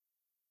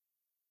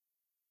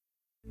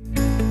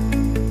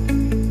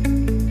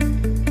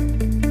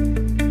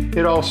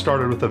It all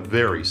started with a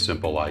very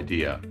simple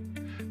idea.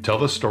 Tell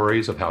the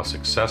stories of how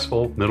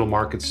successful middle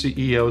market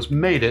CEOs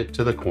made it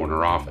to the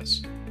corner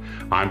office.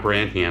 I'm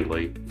Brant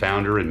Handley,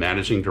 founder and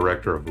managing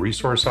director of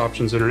Resource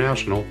Options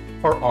International,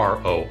 or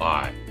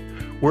ROI.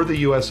 We're the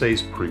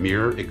USA's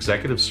premier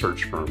executive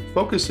search firm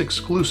focused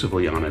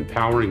exclusively on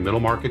empowering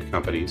middle market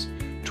companies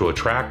to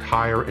attract,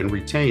 hire, and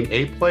retain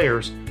A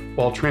players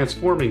while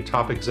transforming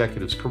top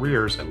executives'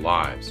 careers and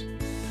lives.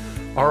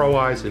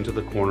 ROI's Into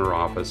the Corner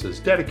office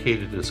is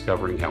dedicated to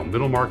discovering how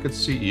middle market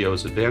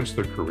CEOs advance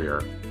their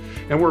career,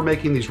 and we're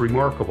making these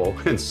remarkable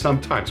and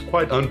sometimes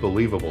quite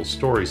unbelievable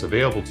stories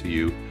available to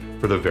you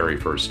for the very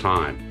first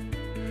time.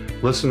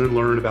 Listen and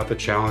learn about the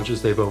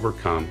challenges they've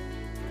overcome,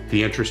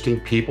 the interesting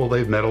people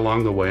they've met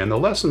along the way, and the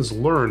lessons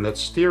learned that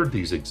steered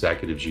these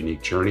executives'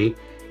 unique journey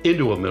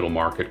into a middle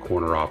market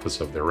corner office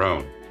of their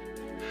own.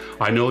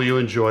 I know you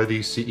enjoy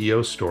these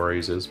CEO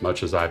stories as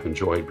much as I've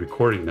enjoyed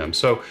recording them.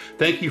 So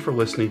thank you for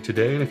listening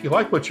today. And if you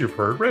like what you've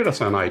heard, rate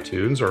us on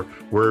iTunes or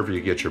wherever you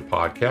get your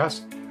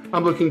podcasts.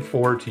 I'm looking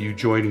forward to you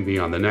joining me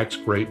on the next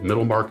great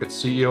middle market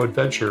CEO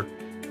adventure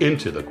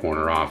into the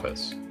corner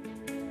office.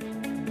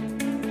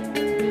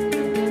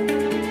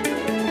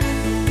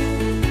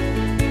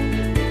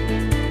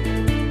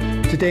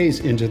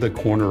 Today's Into the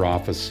Corner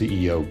Office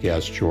CEO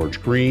guest,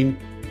 George Green,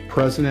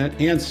 President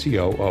and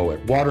COO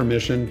at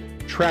WaterMission,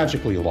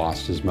 tragically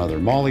lost his mother,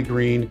 Molly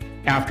Green,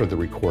 after the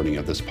recording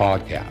of this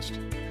podcast.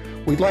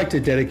 We'd like to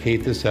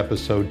dedicate this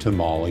episode to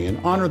Molly and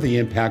honor the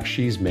impact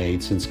she's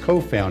made since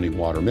co-founding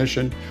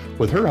WaterMission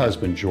with her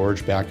husband,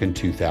 George, back in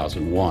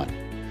 2001.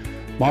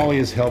 Molly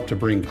has helped to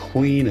bring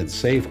clean and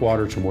safe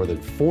water to more than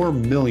 4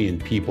 million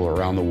people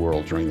around the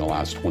world during the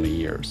last 20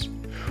 years.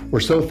 We're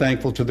so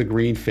thankful to the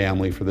Green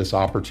family for this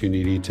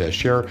opportunity to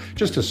share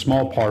just a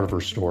small part of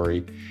her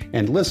story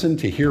and listen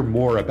to hear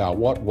more about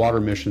what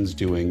WaterMission's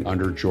doing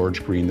under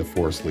George Green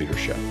IV's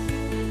leadership.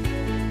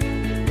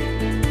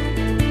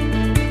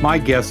 My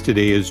guest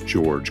today is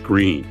George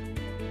Green.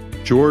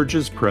 George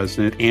is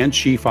President and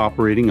Chief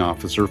Operating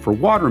Officer for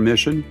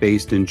WaterMission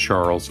based in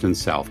Charleston,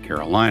 South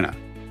Carolina.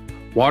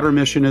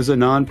 WaterMission is a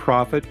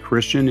nonprofit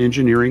Christian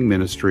engineering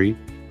ministry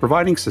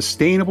providing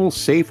sustainable,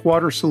 safe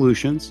water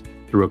solutions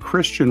through a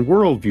Christian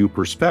worldview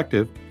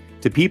perspective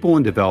to people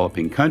in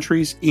developing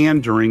countries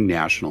and during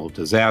national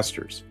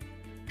disasters.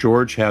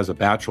 George has a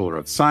Bachelor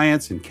of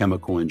Science in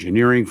Chemical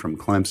Engineering from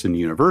Clemson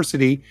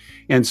University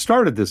and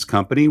started this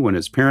company when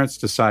his parents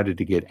decided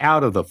to get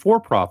out of the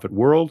for-profit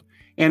world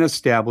and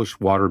establish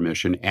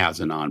WaterMission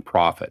as a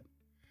nonprofit.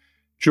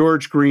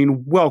 George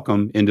Green,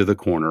 welcome into the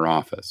Corner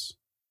Office.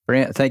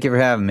 Brant, thank you for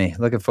having me.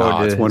 Looking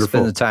forward to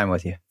spending the time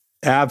with you.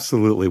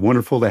 Absolutely.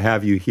 Wonderful to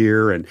have you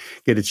here and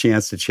get a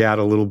chance to chat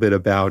a little bit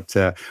about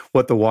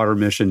what the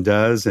WaterMission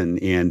does and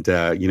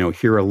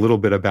hear a little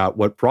bit about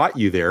what brought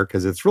you there,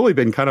 because it's really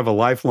been kind of a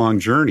lifelong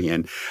journey.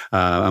 And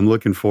I'm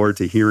looking forward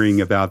to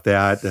hearing about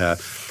that.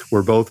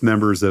 We're both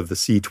members of the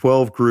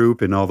C12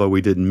 group. And although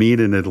we didn't meet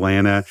in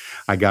Atlanta,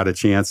 I got a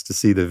chance to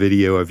see the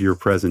video of your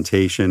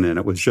presentation, and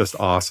it was just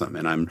awesome.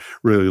 And I'm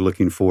really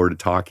looking forward to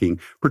talking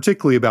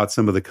particularly about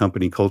some of the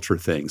company culture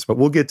things. But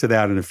we'll get to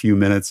that in a few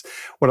minutes.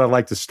 What I'd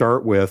like to start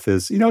with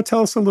is,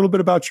 tell us a little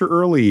bit about your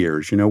early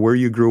years, where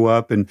you grew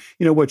up and,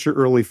 what your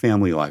early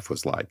family life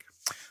was like.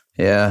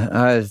 Yeah,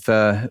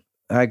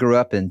 I grew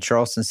up in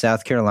Charleston,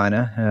 South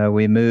Carolina.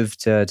 We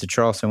moved to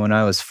Charleston when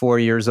I was 4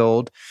 years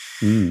old,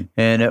 and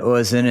it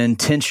was an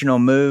intentional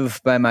move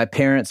by my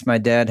parents. My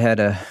dad had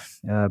a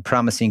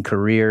promising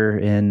career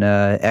in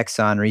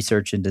Exxon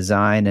research and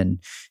design,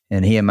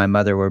 and he and my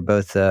mother were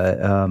both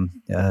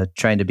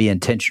trying to be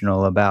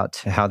intentional about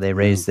how they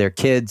raised their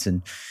kids,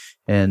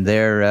 and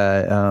their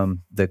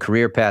the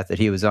career path that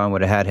he was on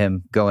would have had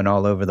him going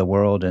all over the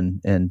world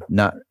and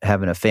not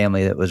having a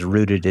family that was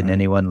rooted in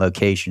any one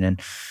location.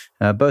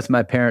 And both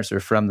my parents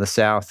are from the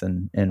South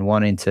and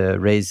wanting to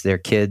raise their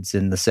kids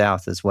in the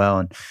South as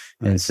well.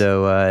 And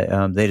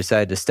so they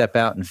decided to step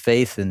out in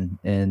faith and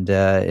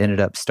ended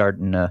up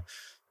starting a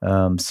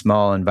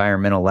small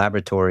environmental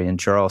laboratory in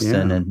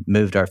Charleston and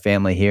moved our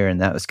family here.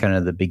 And that was kind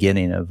of the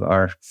beginning of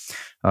our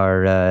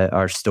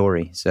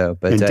story. So,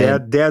 but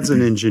Dad's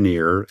an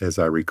engineer, as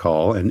I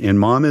recall, and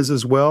Mom is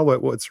as well.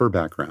 What's her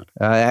background?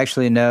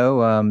 Actually,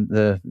 no.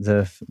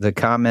 The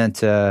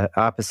comment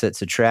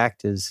opposites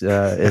attract is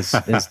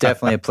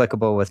definitely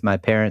applicable with my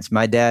parents.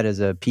 My dad is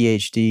a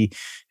PhD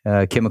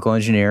chemical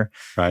engineer,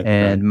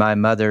 and my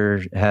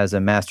mother has a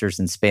master's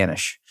in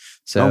Spanish.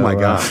 So, oh my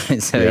God!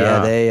 It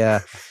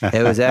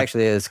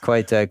was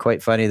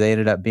quite funny. They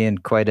ended up being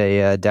quite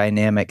a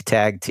dynamic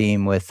tag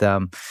team with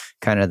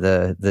kind of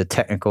the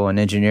technical and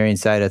engineering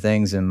side of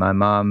things, and my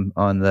mom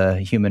on the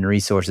human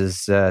resources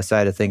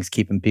side of things,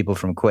 keeping people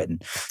from quitting.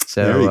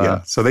 So there you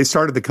go. So they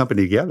started the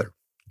company together.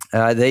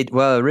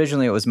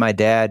 Originally it was my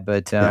dad,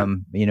 but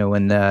when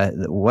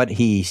what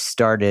he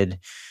started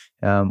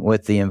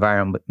with the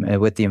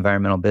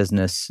environmental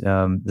business,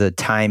 the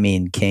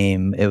timing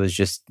came. It was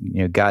just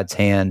God's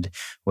hand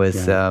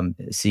with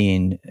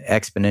seeing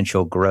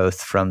exponential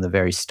growth from the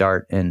very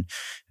start, and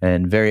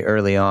very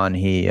early on,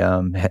 he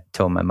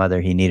told my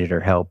mother he needed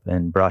her help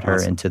and brought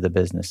her into the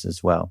business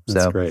as well.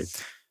 That's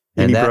great.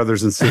 Any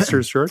brothers and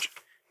sisters, George?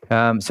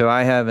 So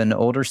I have an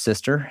older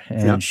sister,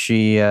 and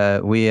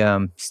we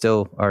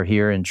still are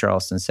here in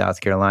Charleston,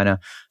 South Carolina.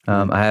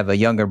 I have a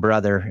younger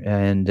brother,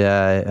 and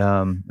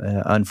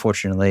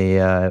unfortunately,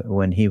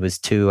 when he was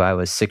 2, I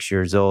was 6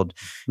 years old.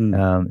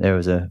 There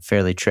was a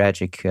fairly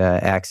tragic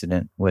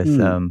accident with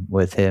him,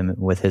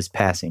 with his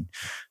passing.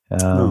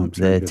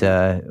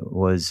 That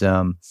was.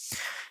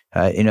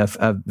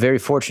 I'm very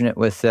fortunate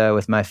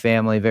with my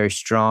family, very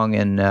strong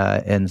in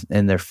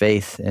their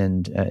faith,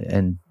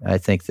 and I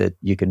think that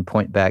you can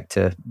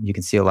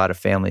see a lot of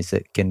families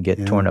that can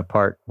get torn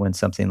apart when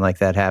something like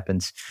that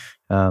happens.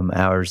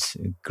 Ours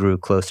grew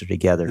closer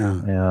together,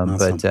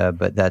 awesome.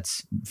 But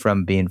that's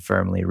from being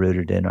firmly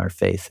rooted in our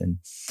faith, and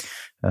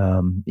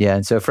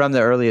so from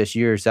the earliest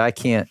years, I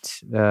can't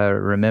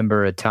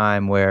remember a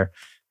time where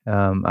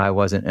I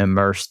wasn't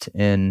immersed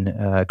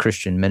in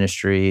Christian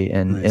ministry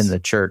and in the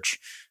church.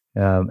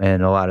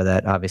 And a lot of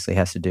that obviously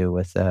has to do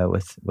with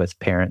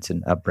parents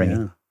and upbringing.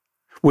 Yeah.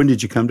 When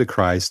did you come to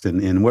Christ,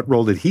 and what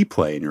role did He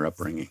play in your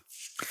upbringing?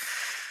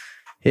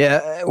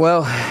 Yeah,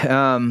 well,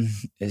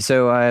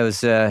 so I was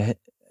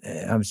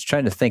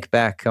trying to think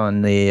back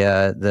on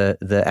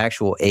the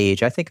actual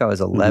age. I think I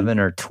was 11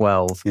 or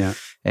 12. Yeah,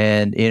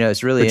 and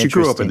it's really interesting. But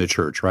you grew up in the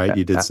church, right?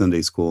 You did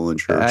Sunday school and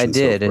church. I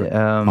did.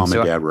 Mom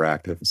and Dad were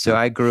active. So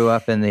I grew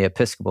up in the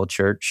Episcopal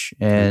Church,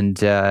 and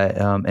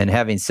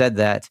having said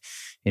that,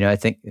 I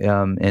think,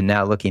 and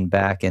now looking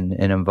back and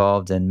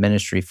involved in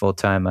ministry full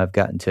time, I've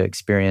gotten to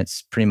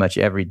experience pretty much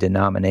every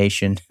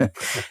denomination.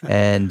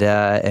 And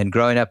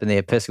growing up in the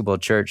Episcopal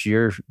Church,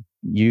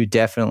 you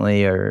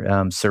definitely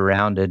are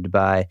surrounded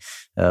by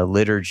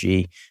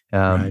liturgy,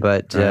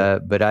 but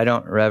I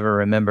don't ever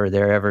remember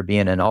there ever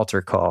being an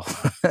altar call.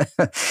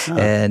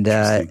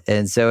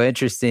 And so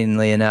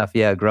interestingly enough,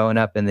 growing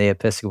up in the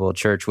Episcopal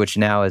Church, which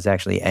now is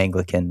actually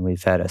Anglican,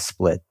 we've had a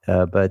split.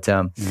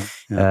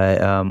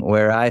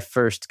 Where I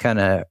first kind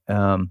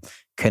of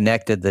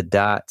connected the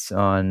dots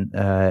on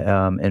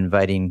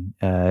inviting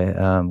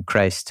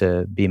Christ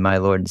to be my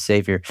Lord and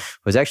Savior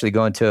was actually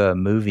going to a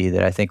movie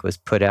that I think was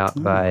put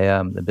out by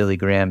the Billy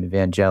Graham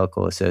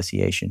Evangelical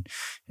Association,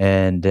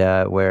 and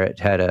where it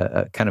had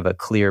a kind of a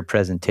clear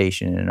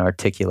presentation and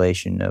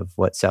articulation of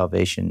what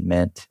salvation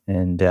meant.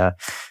 And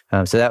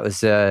so that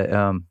was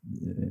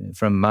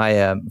from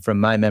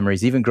my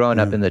memories. Even growing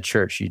up in the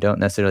church, you don't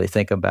necessarily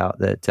think about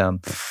that.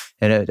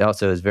 And it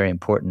also is very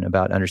important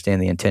about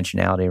understanding the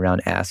intentionality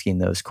around asking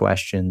those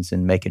questions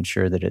and making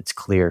sure that it's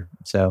clear.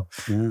 So,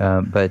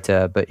 but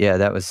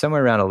that was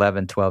somewhere around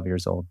 11, 12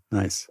 years old.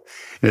 Nice.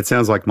 And it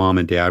sounds like Mom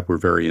and Dad were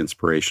very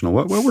inspirational.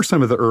 What were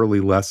some of the early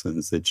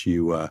lessons that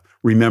you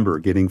remember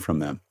getting from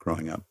them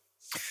growing up?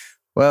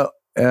 Well,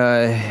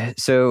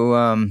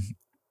 so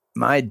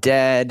my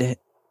dad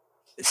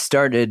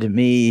started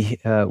me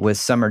with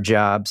summer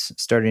jobs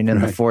starting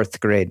in the 4th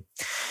grade.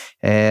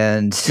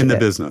 And in the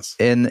business,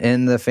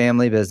 in the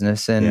family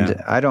business. And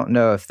I don't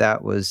know if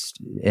that was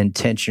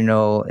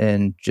intentional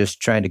and just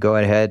trying to go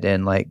ahead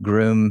and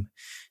groom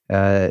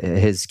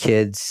his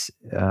kids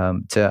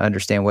to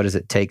understand what does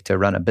it take to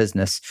run a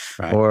business,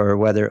 or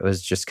whether it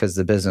was just because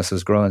the business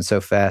was growing so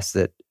fast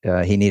that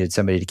he needed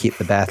somebody to keep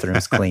the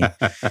bathrooms clean.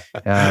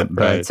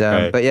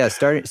 But yeah,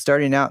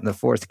 starting out in the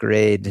 4th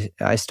grade,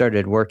 I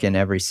started working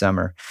every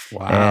summer.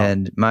 Wow!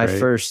 And my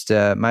first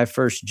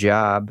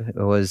job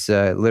was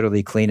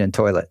literally cleaning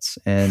toilets,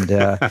 and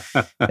so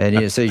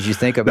as you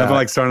think about, never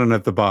like starting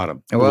at the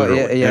bottom. Well,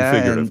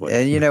 and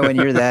when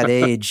you're that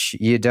age,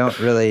 you don't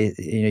really,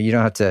 you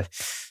don't have to.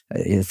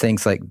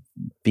 Things like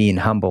being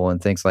humble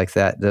and things like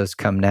that, those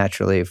come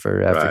naturally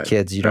for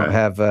kids. You don't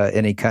have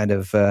any kind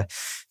of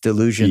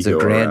delusions of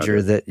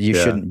grandeur that you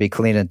shouldn't be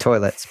cleaning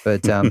toilets.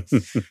 But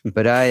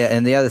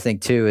and the other thing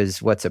too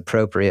is what's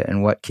appropriate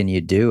and what can you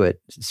do at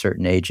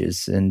certain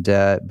ages. And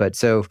but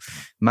so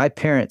my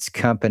parents'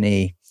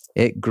 company,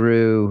 it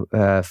grew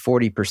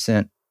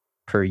 40%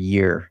 per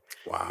year.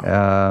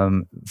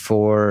 Wow.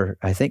 For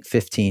I think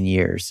 15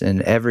 years,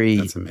 and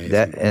that's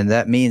amazing.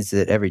 That means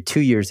that every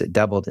 2 years it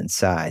doubled in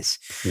size.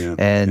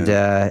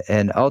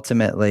 And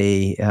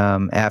ultimately,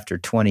 after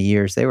 20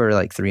 years, they were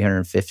like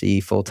 350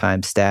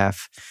 full-time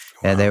staff,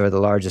 and they were the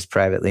largest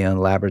privately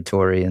owned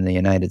laboratory in the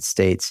United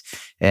States.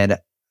 And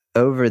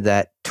over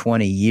that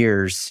 20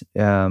 years,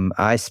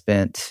 I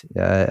spent,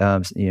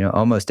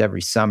 almost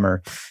every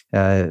summer,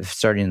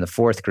 starting in the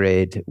 4th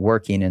grade,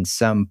 working in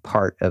some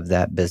part of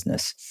that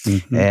business.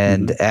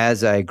 And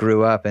as I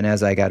grew up and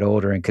as I got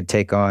older and could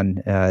take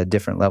on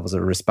different levels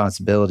of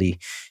responsibility,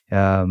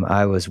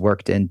 I was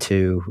worked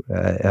into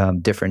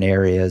different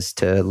areas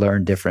to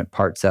learn different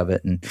parts of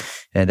it.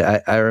 And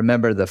I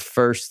remember the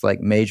first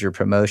major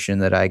promotion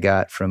that I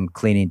got from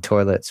cleaning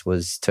toilets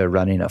was to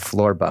running a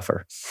floor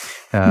buffer,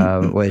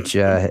 which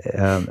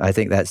I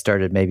think that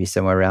started maybe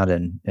somewhere around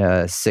in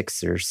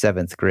 6th or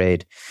 7th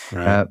grade.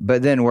 Right.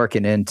 But then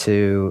working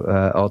into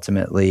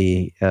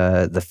ultimately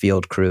the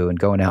field crew and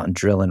going out and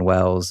drilling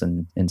wells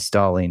and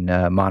installing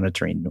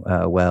monitoring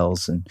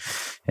wells, and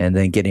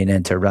then getting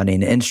into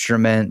running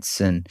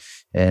instruments and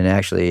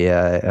actually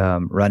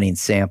running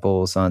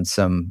samples on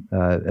some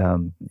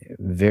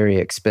very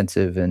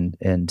expensive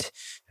and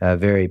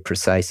very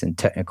precise and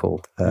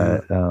technical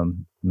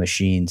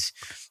machines,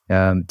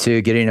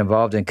 to getting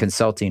involved in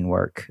consulting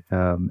work,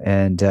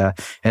 and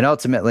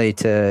ultimately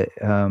to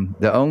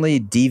the only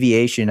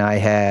deviation I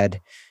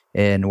had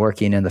in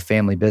working in the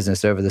family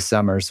business over the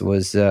summers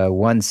was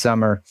one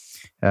summer,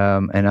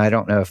 and I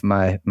don't know if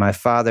my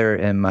father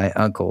and my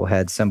uncle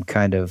had some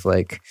kind of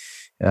like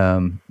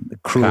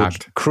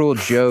cruel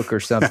joke or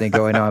something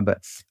going on,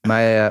 but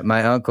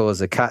my uncle is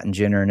a cotton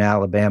ginner in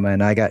Alabama,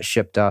 and I got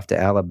shipped off to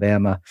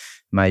Alabama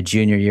my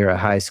junior year of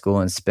high school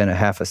and spent a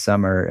half a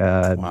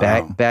summer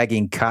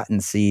bagging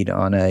cottonseed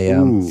on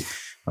an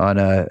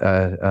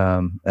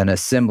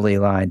assembly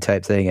line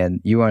type thing.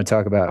 And you want to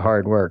talk about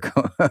hard work?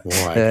 Boy,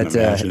 I can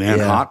imagine,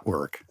 and hot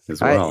work as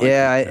well.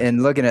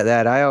 And looking at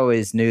that, I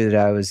always knew that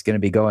I was going to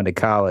be going to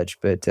college,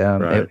 but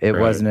it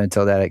wasn't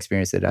until that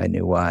experience that I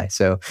knew why.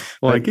 So,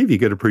 it gave you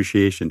good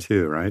appreciation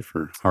too, right,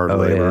 for hard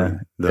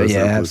labor.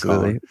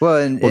 Absolutely.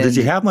 Well, did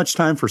you have much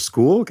time for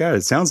school? God,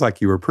 it sounds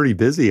like you were pretty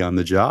busy on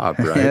the job,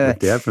 right? With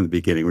Dad from the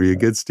beginning. Were you a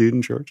good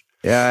student, George?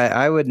 Yeah,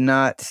 I was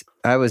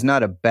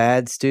not a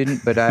bad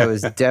student, but I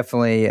was not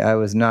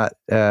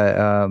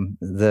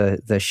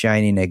the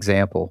shining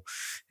example.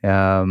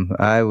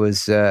 I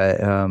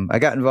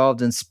got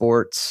involved in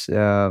sports,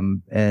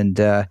 and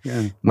what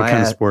kind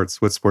of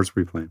sports? What sports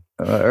were you playing?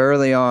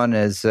 Early on,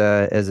 as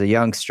a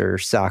youngster,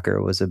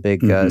 soccer was a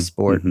big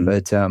sport,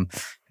 but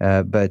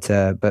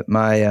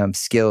my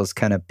skills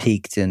kind of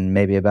peaked in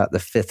maybe about the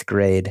 5th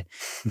grade,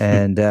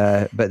 and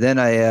but then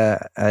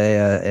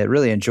I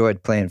really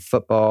enjoyed playing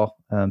football.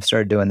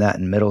 Started doing that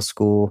in middle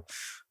school.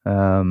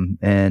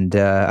 And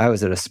I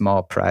was at a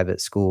small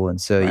private school,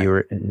 and so you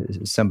were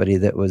somebody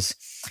that was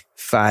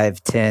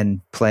 5'10"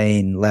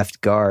 playing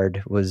left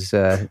guard was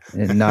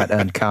not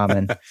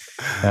uncommon.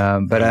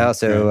 But I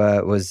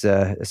also was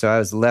I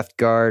was left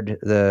guard,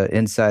 the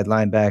inside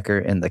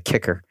linebacker, and the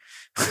kicker.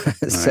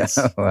 Nice.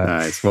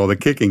 Nice. Well, the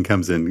kicking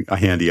comes in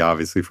handy,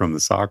 obviously, from the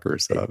soccer,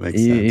 so that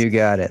makes sense. You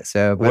got it.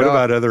 So, what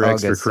about other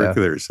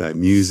extracurriculars?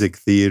 Music,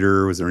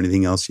 theater? Was there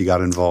anything else you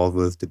got involved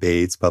with?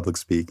 Debates, public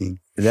speaking?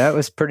 That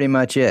was pretty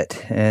much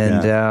it,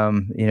 and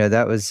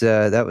that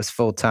was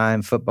full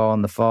time: football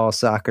in the fall,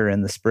 soccer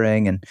in the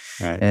spring, and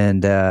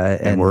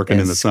working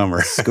in the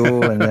summer,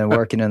 school, and then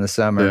working in the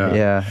summer.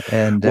 Yeah.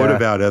 And what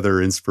about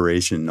other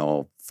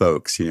inspirational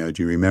folks? Do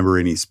you remember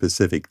any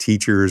specific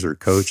teachers or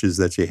coaches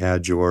that you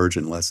had, George,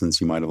 and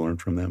lessons you might have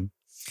learned from them?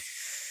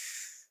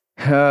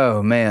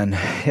 Oh man,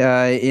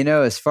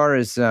 as far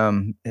as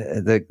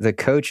the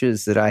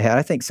coaches that I had,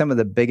 I think some of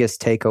the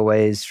biggest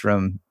takeaways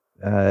from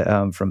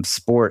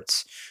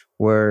sports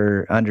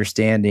were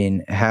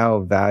understanding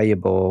how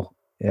valuable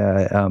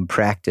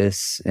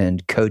practice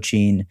and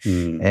coaching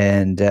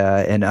and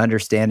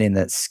understanding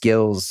that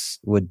skills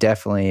would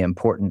definitely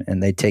important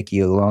and they take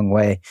you a long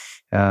way.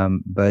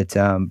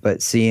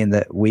 But seeing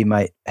that we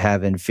might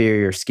have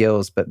inferior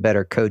skills, but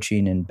better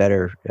coaching and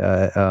better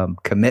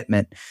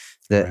commitment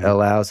that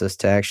allows us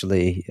to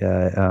actually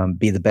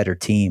be the better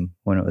team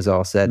when it was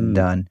all said and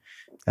done.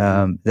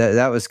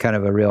 That was kind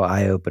of a real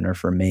eye opener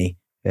for me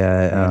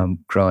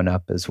growing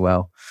up as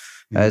well.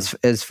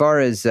 As far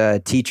as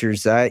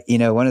teachers,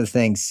 one of the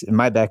things,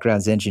 my background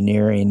is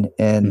engineering,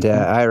 and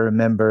I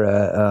remember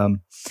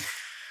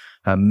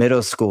a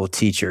middle school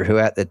teacher who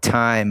at the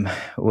time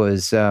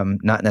was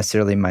not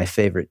necessarily my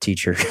favorite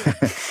teacher.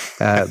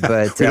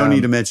 But we don't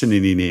need to mention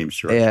any names,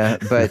 sure. Yeah,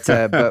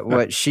 but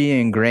what she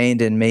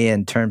ingrained in me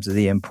in terms of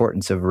the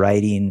importance of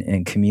writing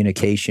and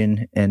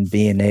communication and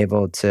being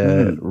able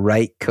to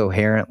write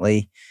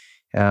coherently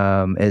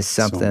is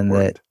something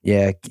that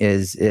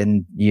is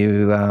in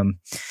you.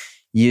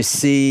 You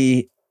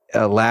see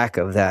a lack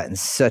of that in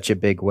such a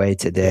big way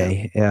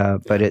today,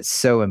 but it's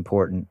so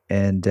important,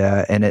 and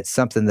it's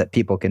something that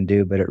people can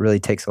do, but it really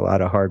takes a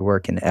lot of hard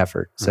work and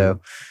effort.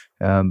 So,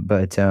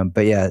 but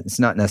it's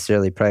not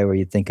necessarily probably where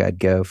you'd think I'd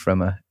go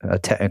from a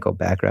technical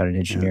background and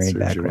engineering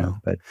background.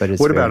 But it's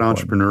what about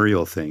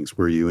entrepreneurial things?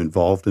 Were you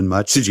involved in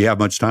much? Did you have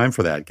much time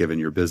for that, given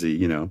your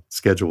busy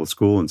schedule with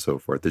school and so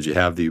forth? Did you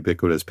have the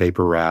ubiquitous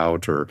paper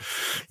route, or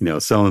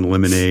selling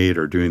lemonade,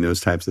 or doing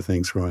those types of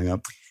things growing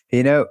up?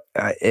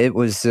 It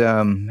was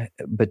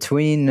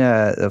between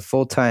the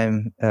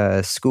full-time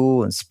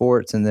school and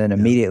sports, and then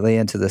immediately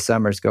into the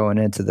summers going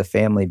into the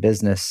family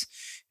business.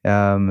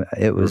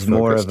 It was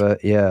more of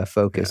a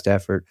focused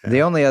effort.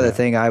 The only other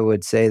thing I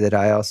would say that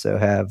I also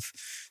have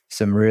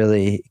some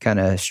really kind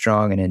of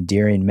strong and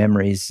endearing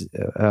memories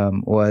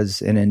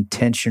was an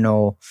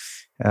intentional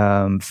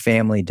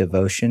family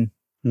devotion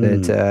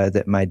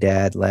that my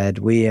dad led.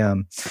 We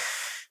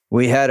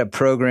had a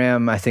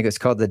program, I think it's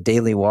called the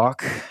Daily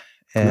Walk.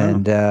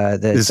 And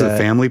is this a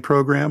family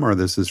program, or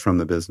this is from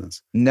the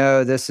business?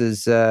 No, this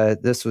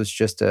was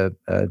just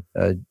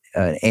an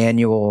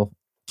annual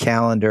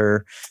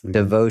calendar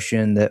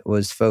devotion that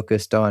was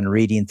focused on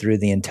reading through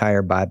the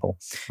entire Bible.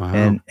 Wow,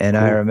 and cool.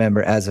 I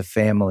remember as a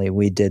family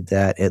we did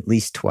that at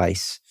least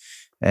twice.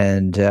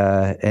 And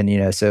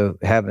so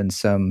having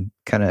some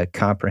kind of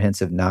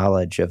comprehensive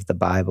knowledge of the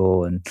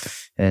Bible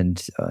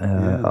and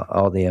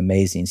all the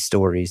amazing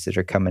stories that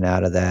are coming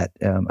out of that.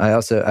 I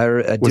was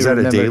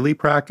that a daily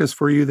practice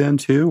for you then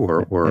too,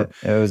 or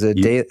it was a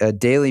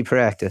daily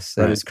practice.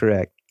 That is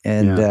correct.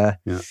 And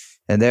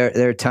and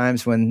there are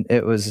times when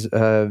it was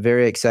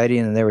very exciting,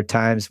 and there were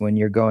times when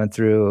you're going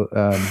through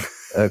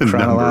a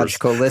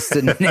chronological list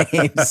of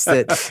names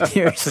that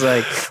you're just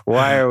like,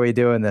 why are we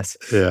doing this?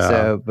 Yeah.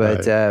 So,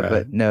 but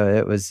no,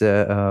 it was,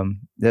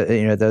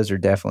 those are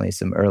definitely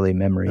some early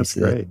memories.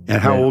 That's great.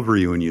 And how old were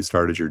you when you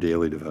started your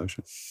daily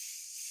devotion?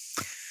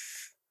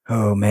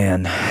 Oh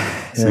man,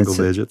 single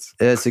digits.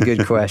 That's a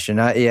good question.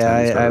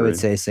 I would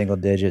say single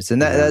digits,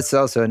 and that's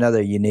also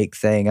another unique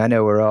thing. I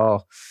know we're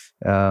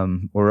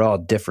all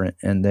different,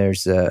 and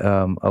there's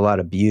a lot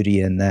of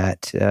beauty in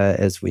that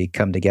as we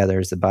come together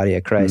as the body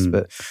of Christ.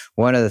 But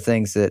one of the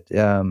things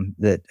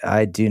that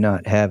I do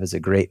not have is a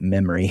great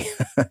memory,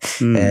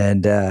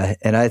 and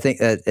I think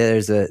that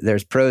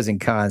there's pros and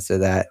cons to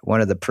that.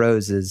 One of the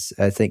pros is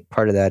I think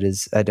part of that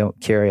is I don't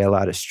carry a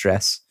lot of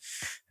stress.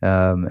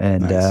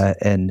 Nice.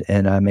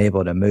 And I'm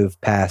able to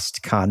move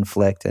past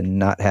conflict and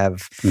not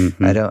have,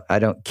 I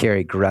don't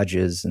carry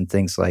grudges and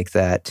things like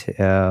that.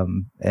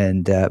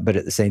 But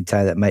at the same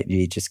time, that might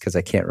be just because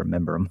I can't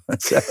remember them.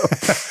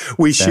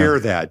 We share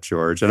that,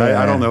 George. And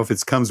I don't know if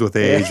it comes with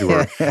age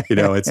or,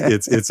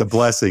 it's a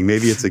blessing.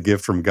 Maybe it's a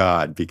gift from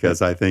God,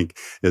 because I think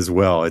as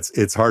well,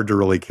 it's hard to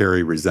really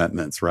carry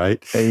resentments,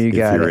 right? If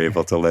you're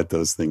able to let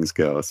those things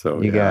go.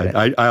 So you got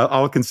it.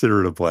 I'll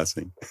consider it a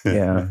blessing.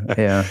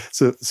 Yeah.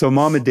 So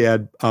mom and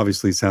dad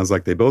obviously sounds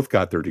like they both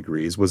got their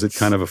degrees. Was it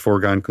kind of a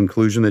foregone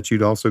conclusion that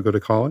you'd also go to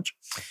college?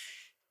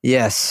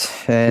 Yes.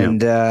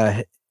 And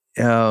I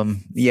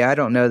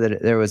don't know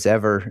that there was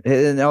ever,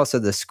 and also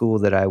the school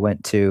that I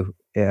went to,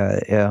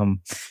 a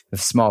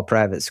small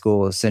private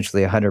school,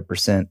 essentially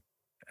 100%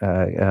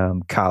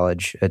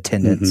 college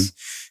attendance.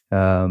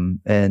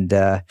 And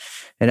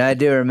I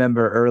do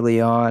remember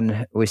early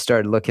on, we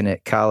started looking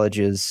at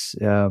colleges.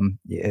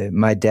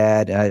 My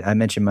dad, I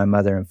mentioned my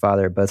mother and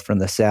father are both from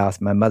the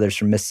South. My mother's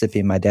from Mississippi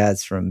and my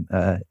dad's from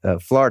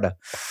Florida.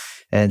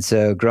 And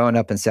so growing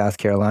up in South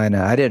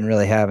Carolina, I didn't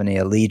really have any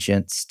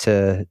allegiance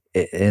to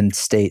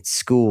in-state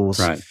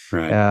schools. Right.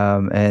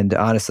 And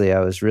honestly,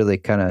 I was really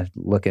kind of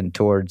looking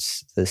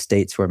towards the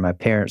states where my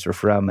parents were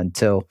from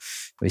until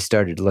we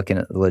started looking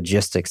at the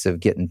logistics of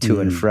getting to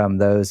and from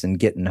those and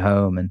getting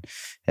home.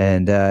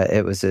 And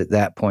it was at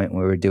that point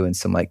when we were doing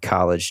some like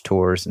college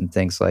tours and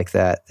things like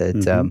that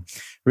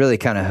really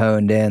kind of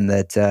honed in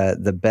that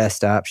the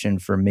best option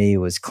for me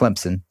was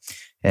Clemson.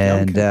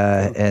 And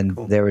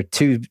cool. There were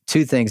two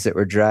things that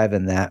were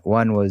driving that.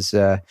 One was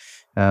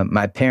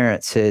my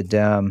parents had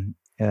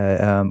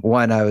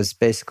one. I was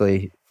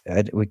basically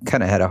we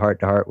kind of had a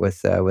heart-to-heart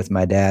with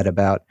my dad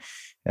about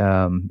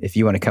if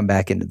you want to come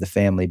back into the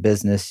family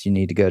business, you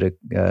need to go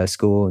to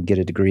school and get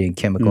a degree in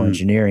chemical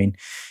engineering,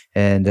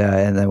 and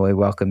then we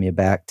welcome you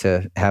back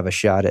to have a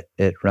shot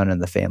at running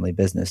the family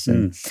business.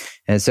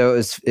 And so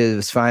it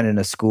was finding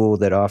a school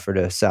that offered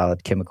a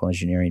solid chemical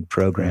engineering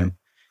program.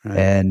 Right.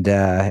 And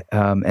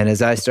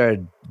as I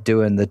started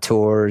doing the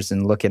tours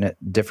and looking at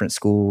different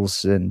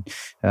schools, and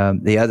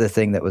the other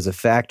thing that was a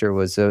factor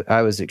was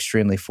I was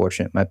extremely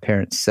fortunate. My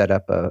parents set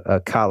up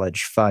a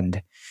college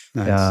fund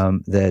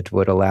that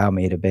would allow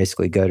me to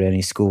basically go to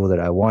any school that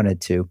I wanted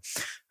to.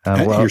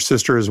 Your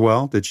sister as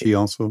well? Did she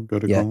also go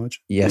to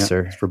college? Yes,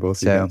 sir. For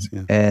both of you guys.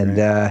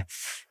 Yeah.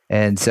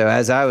 And so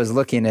as I was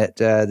looking at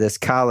this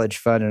college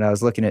fund, and I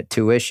was looking at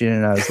tuition,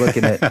 and I was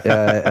looking at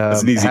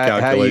an easy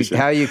calculation.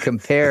 how you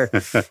compare,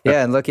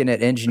 and looking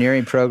at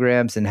engineering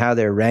programs and how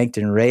they're ranked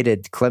and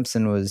rated.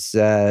 Clemson was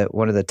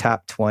one of the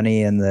top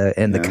 20 in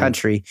the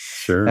country.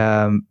 Sure.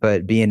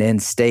 But being in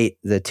state,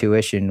 the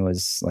tuition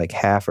was like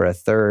half or a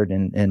third,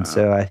 and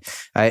so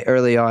I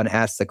early on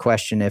asked the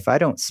question: if I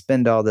don't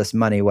spend all this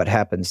money, what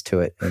happens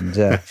to it? And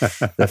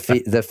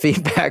the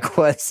feedback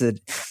was that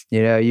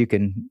you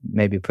can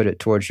maybe put it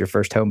towards your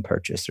first home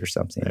purchase or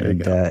something.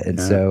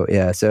 So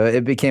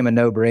it became a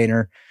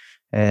no-brainer,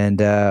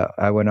 and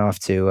I went off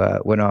to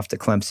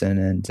Clemson,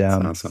 and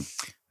That's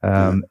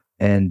awesome.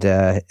 And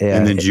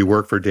then did you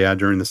work for Dad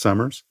during the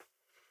summers?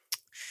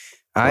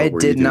 I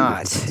did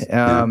not.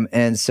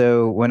 And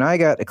so when I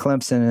got to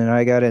Clemson and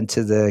I got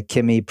into the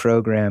Chemie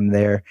program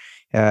there,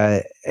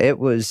 it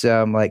was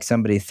like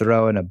somebody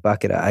throwing a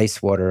bucket of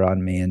ice water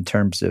on me in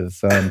terms of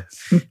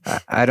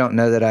I don't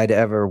know that I'd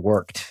ever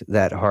worked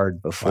that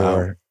hard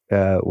before. Wow.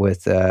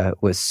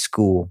 With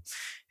school,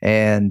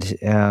 and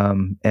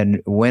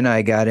when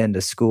I got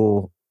into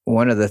school,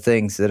 one of the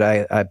things that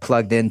I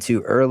plugged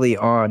into early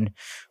on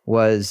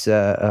was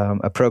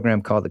a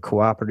program called the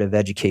Cooperative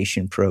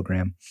Education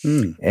Program.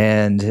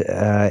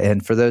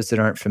 And for those that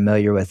aren't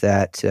familiar with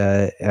that,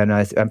 and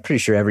I'm pretty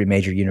sure every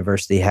major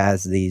university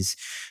has these,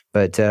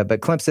 but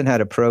Clemson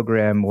had a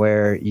program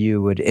where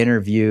you would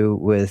interview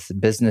with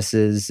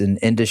businesses and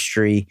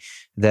industry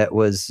that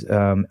was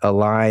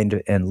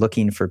aligned and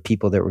looking for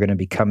people that were going to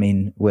be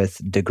coming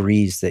with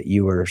degrees that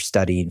you were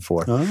studying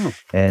for.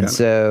 And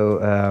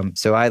so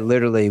I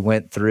literally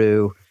went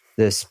through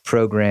this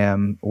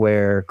program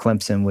where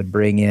Clemson would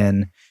bring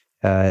in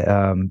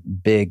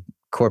big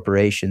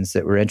corporations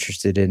that were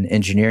interested in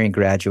engineering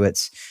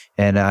graduates.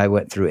 And I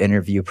went through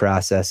interview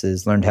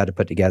processes, learned how to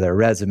put together a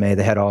resume.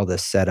 They had all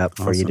this set up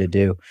for you to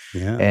do.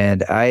 Yeah.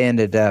 And I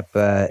ended up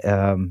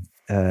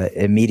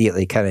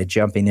immediately kind of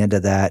jumping into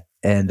that.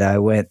 And I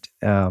went,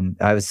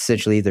 I was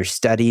essentially either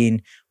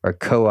studying or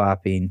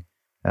co-oping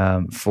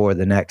for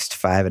the next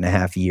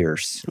 5.5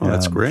 years. Oh,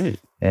 that's great.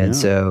 And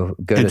so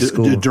to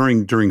school.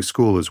 During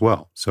school as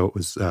well. So it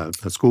was a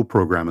school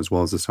program as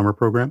well as a summer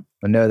program?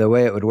 Well, no, the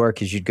way it would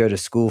work is you'd go to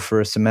school for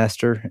a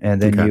semester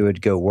and then you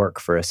would go work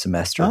for a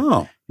semester.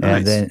 Oh,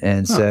 nice.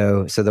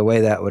 So the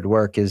way that would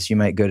work is you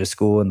might go to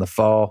school in the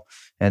fall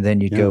and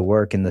then you'd go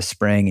work in the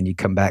spring and you'd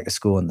come back to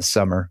school in the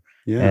summer.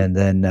 Yeah. And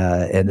then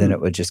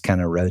it would just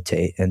kind of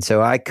rotate. And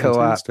so I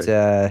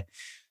co-opted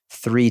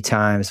 3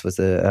 times with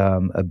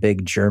a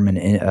big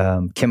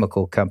German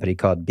chemical company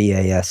called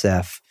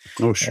BASF.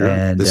 Oh, sure.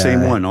 And, the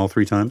same one all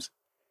 3 times?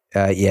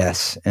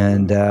 Yes.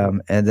 And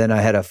then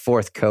I had a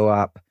 4th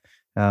co-op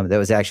that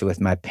was actually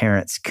with my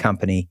parents'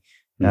 company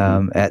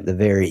at the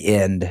very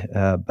end,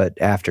 but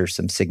after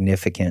some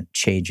significant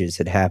changes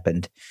had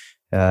happened.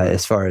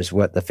 As far as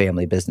what the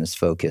family business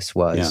focus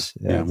was.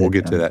 We'll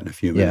get to that in a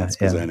few minutes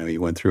because I know you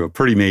went through a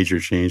pretty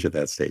major change at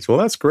that stage. Well,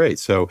 that's great.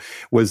 So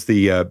was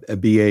the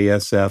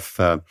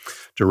BASF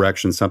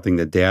direction something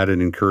that Dad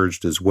had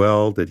encouraged as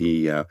well? Did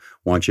he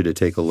want you to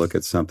take a look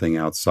at something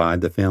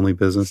outside the family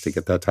business to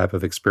get that type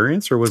of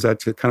experience? Or was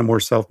that kind of more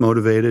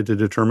self-motivated to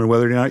determine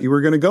whether or not you were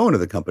going to go into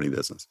the company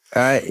business?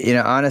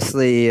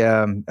 Honestly,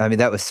 I mean,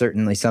 that was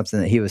certainly something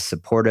that he was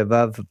supportive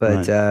of,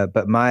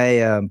 but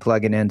my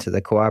plugging into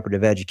the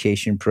cooperative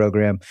education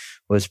program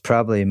was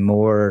probably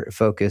more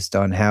focused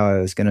on how I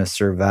was going to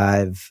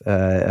survive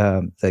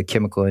the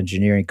chemical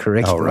engineering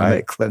curriculum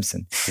at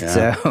Clemson.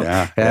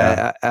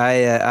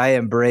 I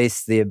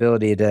embraced the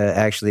ability to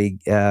actually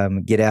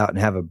get out and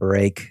have a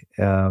break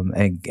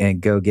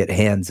and go get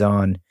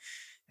hands-on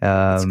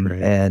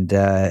and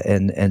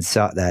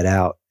sought that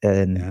out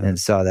and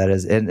saw that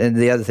as and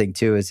the other thing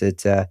too is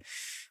that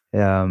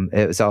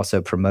it was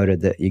also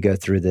promoted that you go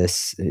through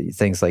this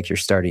things like your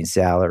starting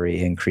salary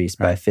increased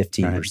by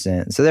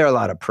 15%. So there are a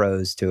lot of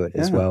pros to it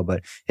as well,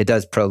 but it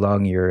does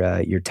prolong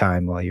your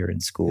time while you're in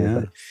school.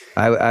 But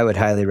I would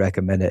highly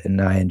recommend it,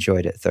 and I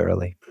enjoyed it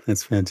thoroughly.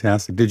 That's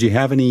fantastic. Did you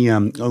have any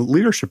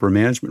leadership or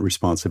management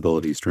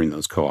responsibilities during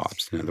those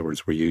co-ops? In other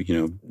words, were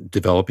you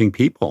developing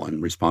people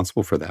and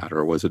responsible for that,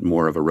 or was it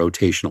more of a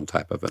rotational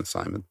type of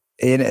assignment?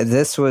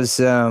 This was.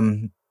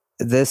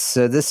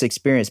 This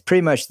experience,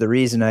 pretty much the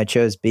reason I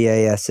chose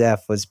BASF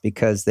was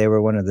because they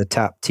were one of the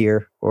top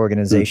tier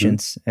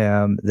organizations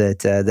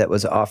that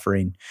was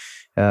offering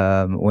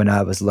when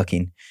I was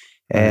looking.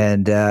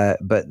 And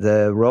but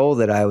the role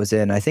that I was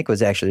in, I think,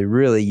 was actually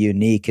really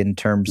unique in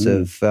terms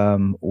of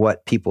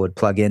what people would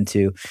plug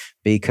into,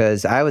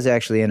 because I was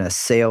actually in a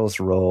sales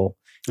role,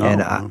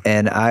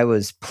 and I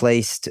was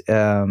placed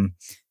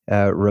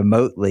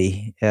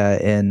remotely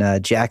in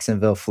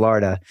Jacksonville,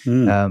 Florida,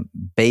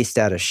 based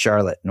out of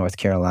Charlotte, North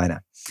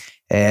Carolina.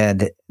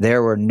 And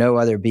there were no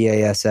other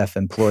BASF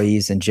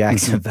employees in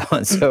Jacksonville.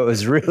 And so it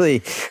was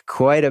really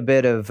quite a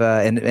bit of,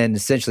 and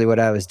essentially what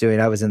I was doing,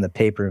 I was in the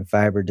paper and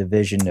fiber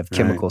division of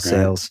chemical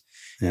sales.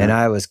 Yeah. And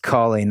I was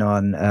calling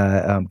on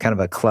kind of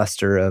a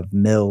cluster of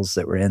mills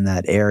that were in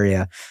that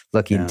area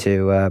looking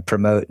to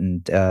promote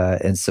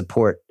and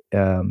support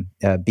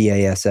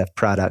BASF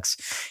products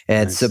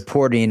and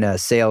supporting a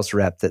sales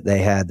rep that they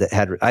had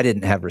I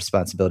didn't have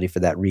responsibility for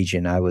that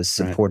region. I was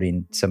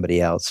supporting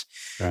somebody else.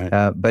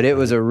 But it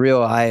was a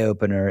real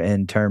eye-opener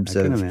in terms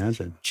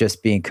of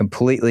just being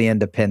completely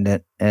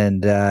independent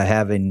and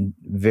having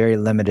very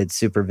limited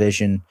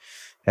supervision.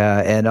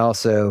 And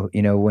also,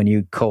 when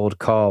you cold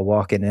call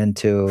walking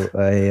into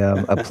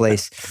a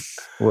place,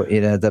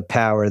 the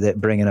power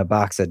that bringing a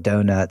box of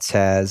donuts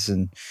has,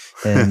 and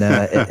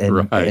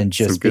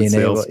just being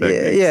able,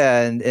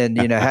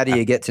 and how do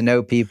you get to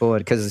know people?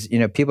 And because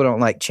people don't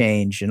like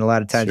change, and a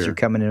lot of times you're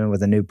coming in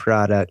with a new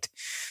product.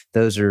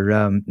 Those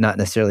are not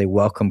necessarily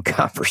welcome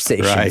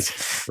conversations.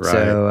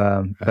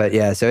 So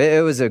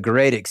it was a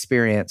great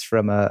experience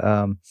from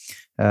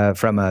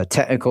a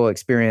technical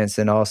experience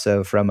and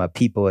also from a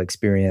people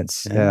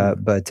experience,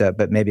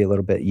 but maybe a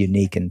little bit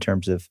unique in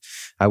terms of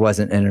I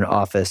wasn't in an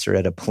office or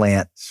at a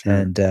plant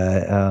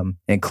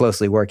and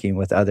closely working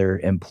with other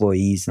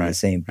employees in the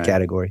same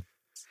category.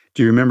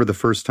 Do you remember the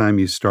first time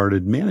you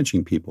started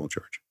managing people,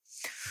 George?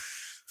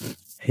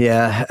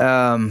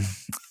 Yeah.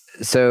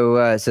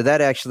 So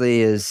that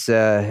actually is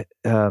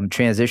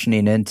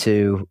transitioning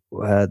into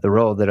the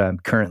role that I'm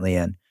currently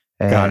in.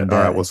 Got it. All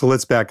right. Well, so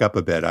let's back up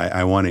a bit.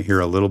 I want to hear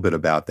a little bit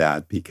about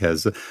that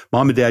because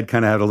Mom and Dad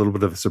kind of had a little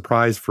bit of a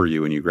surprise for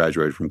you when you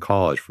graduated from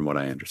college, from what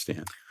I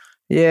understand.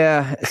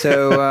 Yeah.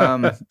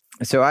 So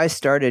so I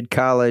started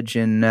college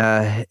in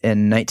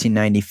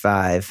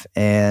 1995,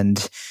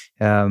 and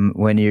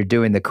when you're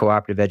doing the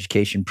cooperative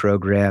education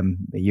program,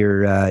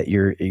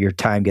 your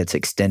time gets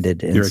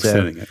extended. And you're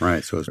extending it,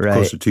 right? So it's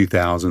close to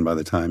 2000 by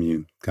the time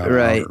you got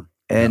right. out.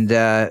 And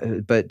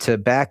but to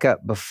back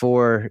up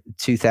before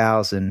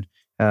 2000.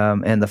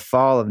 In the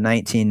fall of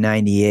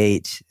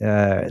 1998,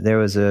 there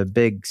was a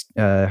big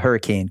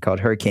hurricane called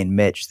Hurricane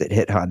Mitch that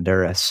hit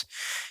Honduras.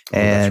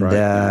 And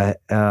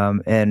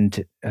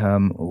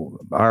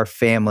our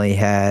family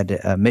had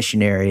a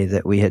missionary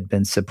that we had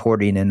been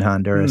supporting in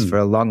Honduras for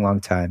a long, long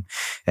time.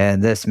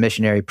 And this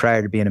missionary,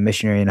 prior to being a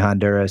missionary in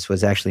Honduras,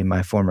 was actually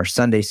my former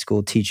Sunday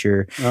school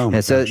teacher.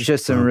 And so it's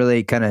just some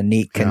really kind of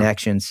neat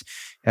connections.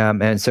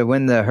 And so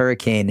when the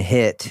hurricane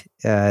hit,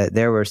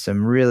 there were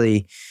some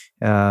really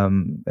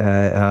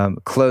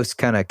close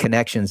kind of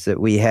connections that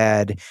we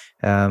had,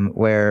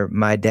 where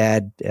my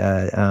dad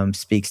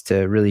speaks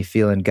to really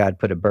feeling God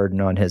put a burden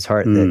on his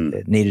heart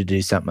that needed to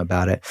do something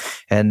about it.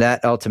 And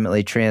that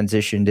ultimately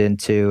transitioned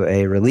into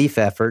a relief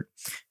effort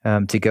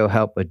to go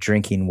help with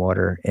drinking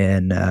water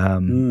in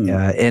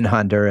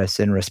Honduras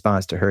in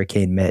response to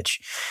Hurricane Mitch.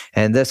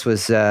 And this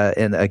was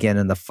in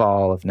the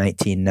fall of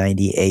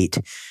 1998.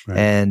 Right.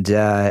 And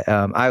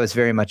I was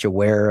very much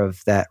aware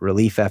of that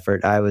relief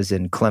effort. I was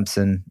in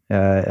Clemson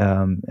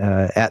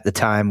at the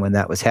time when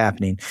that was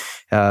happening.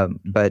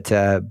 But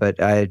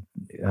I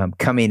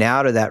coming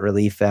out of that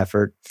relief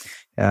effort,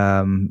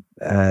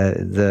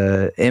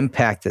 the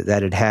impact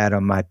that it had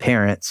on my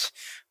parents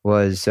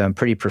was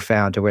pretty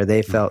profound, to where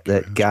they felt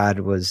that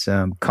God was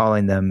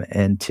calling them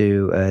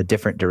into a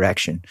different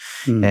direction.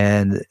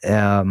 And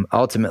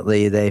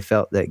ultimately, they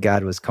felt that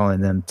God was calling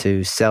them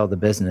to sell the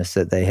business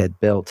that they had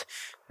built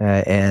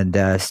and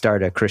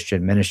start a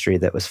Christian ministry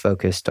that was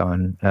focused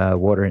on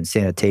water and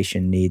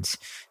sanitation needs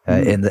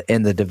in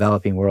the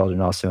developing world,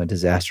 and also in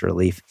disaster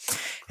relief.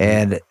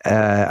 And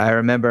I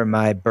remember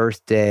my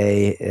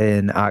birthday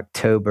in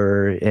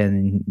October,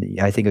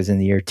 I think it was in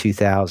the year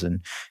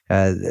 2000,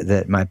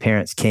 that my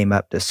parents came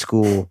up to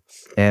school,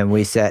 and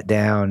we sat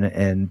down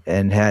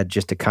and had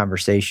just a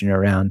conversation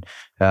around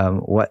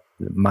what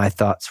my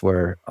thoughts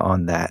were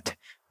on that.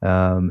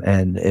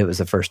 And it was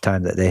the first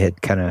time that they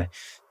had kind of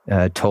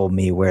told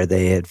me where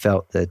they had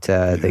felt that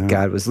that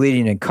God was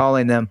leading and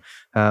calling them,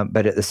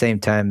 but at the same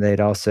time,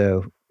 they'd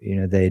also,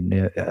 they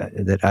knew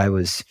that I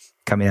was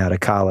coming out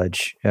of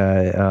college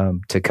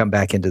to come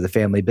back into the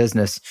family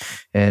business,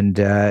 and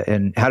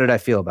how did I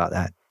feel about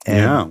that?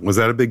 And, was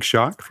that a big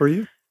shock for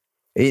you?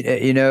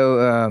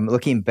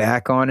 Looking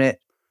back on it,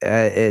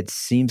 it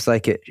seems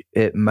like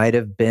it might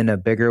have been a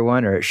bigger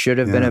one, or it should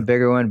have been a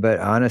bigger one. But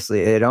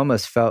honestly, it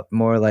almost felt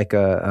more like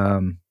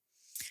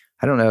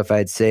I don't know if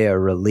I'd say a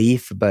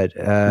relief, but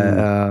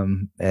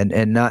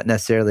and not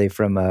necessarily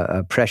from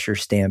a pressure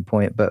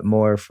standpoint, but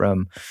more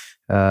from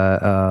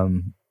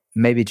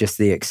maybe just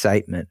the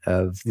excitement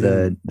of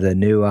the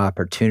new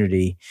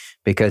opportunity.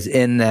 Because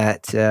in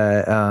that,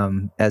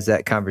 as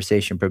that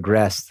conversation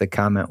progressed, the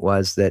comment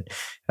was that,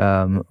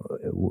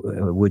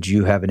 would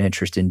you have an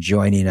interest in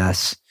joining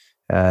us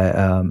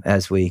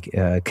as we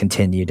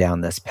continue down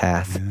this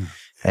path? Yeah.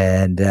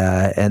 And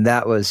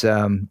that was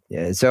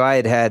so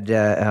I had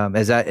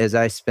as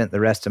I spent the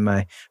rest of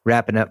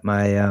wrapping up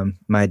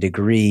my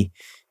degree,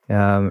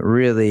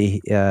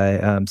 really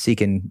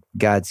seeking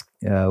God's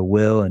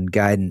will and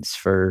guidance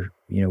for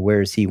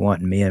where is He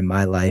wanting me in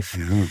my life,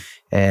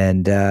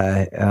 and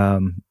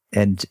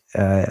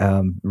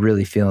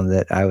really feeling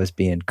that I was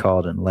being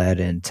called and led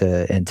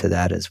into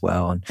that as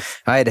well. And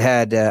I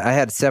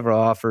had several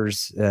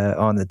offers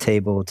on the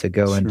table to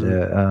go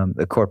into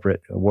the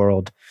corporate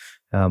world.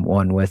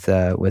 One with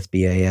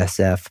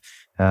BASF,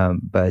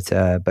 but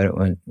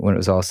when it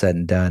was all said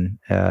and done,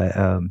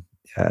 I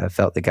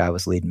felt that God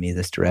was leading me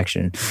this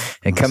direction.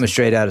 And coming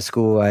straight out of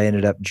school, I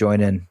ended up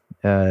joining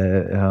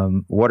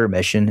Water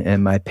Mission,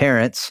 and my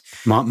parents,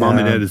 Mom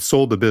and Dad had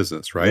sold the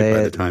business, right?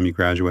 By the time you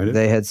graduated,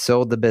 they had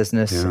sold the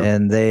business,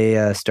 and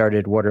they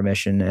started Water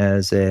Mission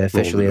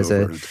officially as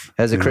a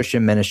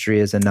Christian ministry,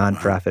 as a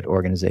nonprofit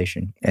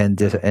organization,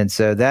 and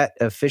so that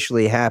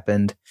officially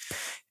happened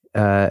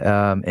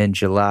in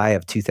July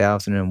of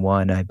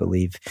 2001, I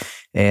believe.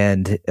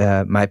 And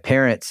my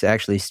parents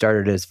actually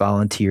started as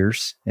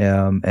volunteers,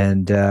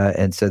 and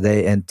so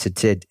they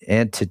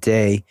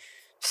today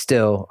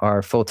still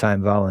are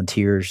full-time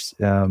volunteers.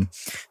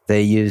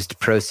 They used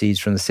proceeds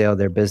from the sale of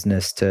their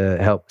business to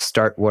help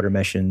start Water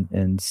Mission,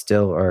 and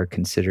still are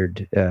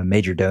considered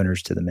major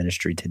donors to the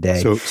ministry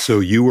today. So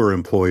you were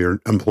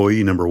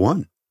employee number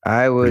one.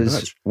 I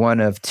was one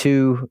of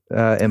two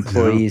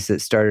employees that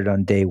started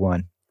on day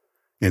one.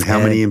 And how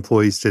many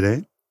employees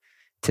today?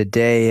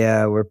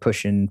 Today, we're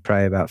pushing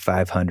probably about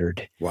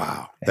 500.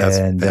 Wow. That's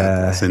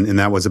fabulous. And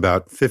that was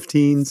about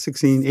 15,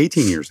 16,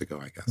 18 years ago,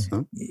 I guess,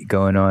 huh?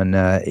 Going on,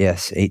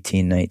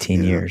 18,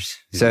 19 years.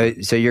 Yeah.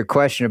 So your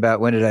question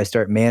about when did I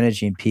start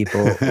managing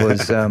people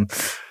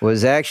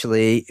was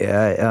actually...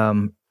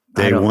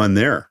 Day one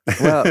there.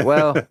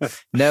 well,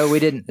 no, we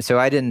didn't. So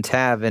I didn't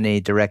have any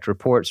direct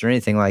reports or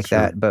anything like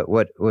that. But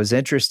what was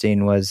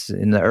interesting was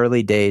in the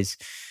early days,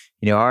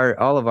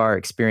 all of our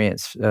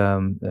experience,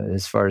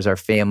 as far as our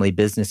family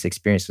business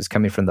experience, was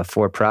coming from the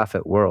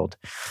for-profit world,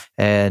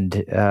 and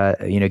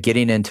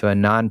getting into a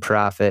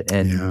nonprofit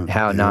and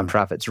how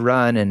nonprofits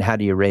run, and how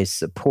do you raise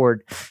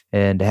support,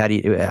 and how do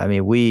you? I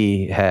mean,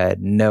 we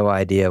had no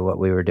idea what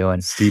we were doing.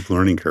 Steep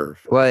learning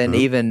curve. Well, and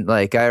even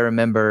like I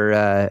remember,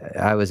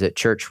 I was at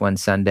church one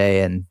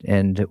Sunday,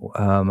 and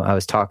I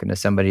was talking to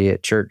somebody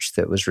at church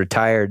that was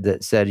retired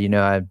that said,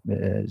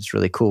 it's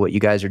really cool what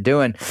you guys are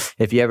doing.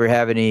 If you ever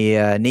have any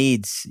needs,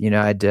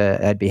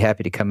 I'd be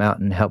happy to come out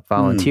and help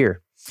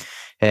volunteer.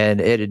 And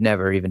it had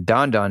never even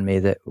dawned on me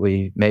that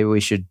maybe we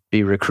should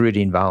be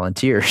recruiting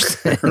volunteers.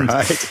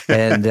 Right.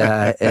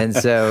 and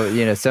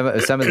so some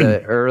of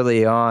the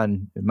early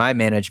on, my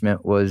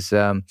management was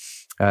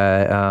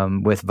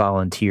with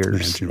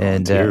volunteers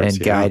and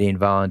guiding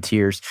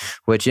volunteers,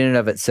 which in and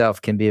of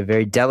itself can be a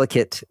very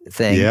delicate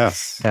thing.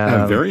 Yes,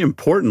 a very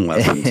important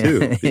lesson too.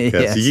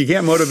 Because if you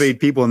can't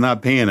motivate people and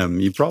not paying them,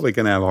 you're probably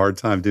going to have a hard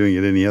time doing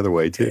it any other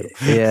way too.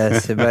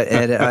 Yes, but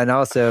and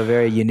also a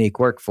very unique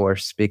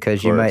workforce,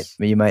 because you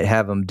might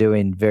have them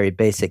doing very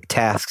basic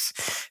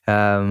tasks,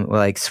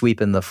 like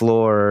sweeping the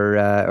floor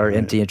or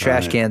emptying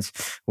trash cans,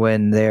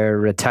 when they're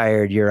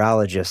retired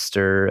urologists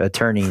or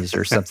attorneys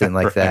or something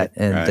like that,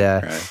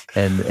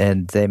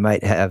 and they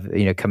might have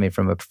coming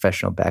from a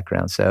professional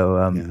background. So,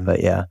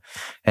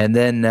 and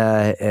then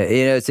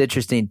it's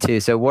interesting too.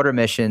 So, Water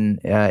Mission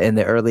in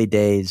the early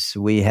days,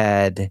 we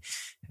had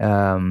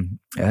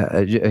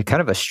a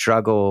kind of a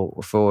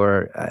struggle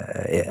for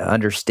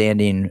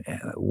understanding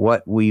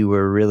what we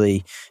were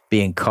really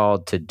being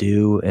called to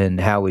do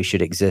and how we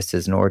should exist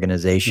as an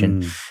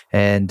organization.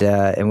 And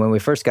when we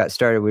first got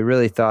started, we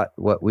really thought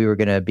what we were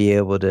going to be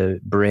able to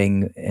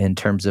bring in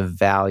terms of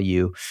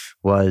value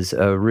was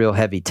a real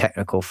heavy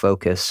technical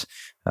focus,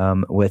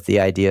 with the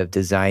idea of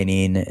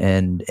designing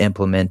and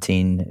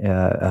implementing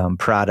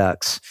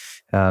products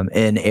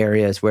in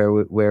areas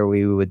where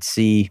we would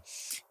see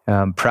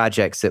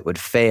projects that would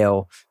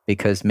fail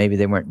because maybe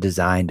they weren't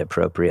designed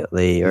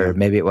appropriately, or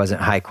maybe it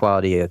wasn't high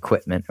quality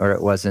equipment, or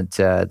it wasn't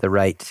the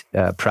right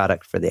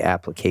product for the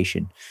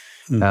application.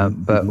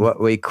 But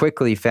what we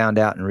quickly found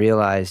out and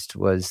realized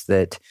was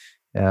that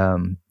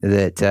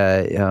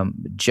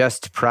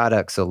just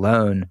products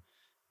alone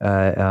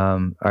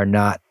are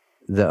not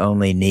the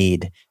only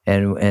need,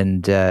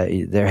 and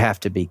there have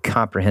to be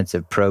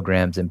comprehensive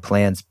programs and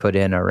plans put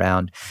in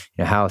around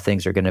how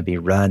things are going to be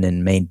run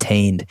and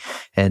maintained.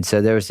 And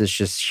so there was this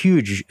just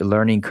huge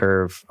learning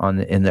curve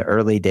in the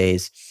early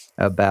days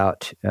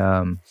about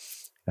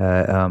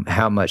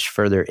how much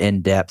further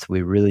in depth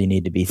we really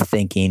need to be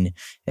thinking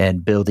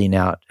and building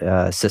out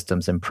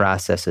systems and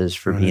processes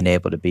for being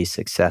able to be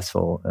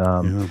successful.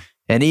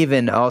 And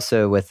even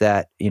also with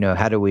that,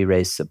 how do we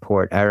raise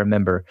support? I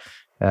remember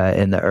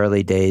in the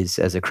early days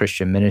as a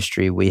Christian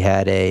ministry, we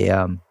had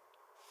an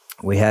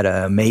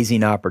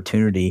amazing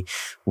opportunity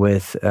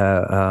with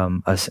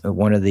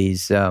one of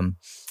these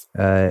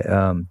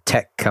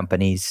tech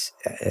companies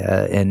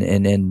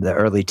in the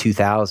early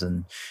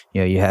 2000s.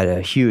 You had a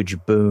huge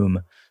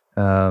boom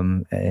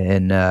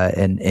in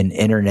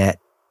internet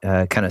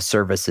kind of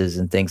services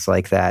and things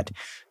like that.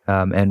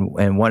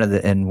 And one of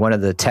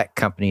the tech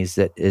companies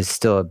that is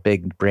still a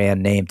big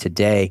brand name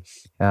today,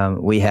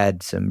 we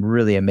had some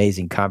really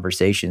amazing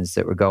conversations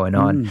that were going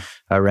on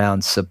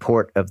around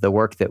support of the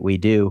work that we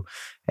do.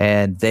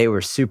 And they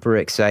were super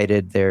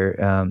excited.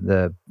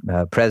 The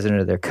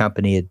president of their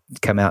company had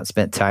come out and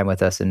spent time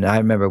with us. And I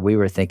remember we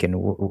were thinking,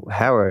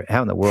 how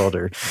in the world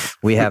are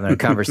we having a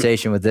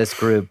conversation with this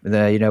group?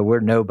 We're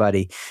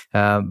nobody.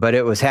 But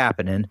it was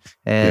happening.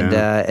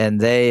 And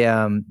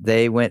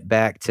they went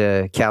back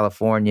to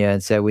California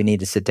and said, we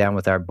need to sit down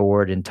with our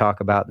board and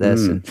talk about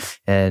this,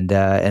 and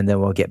then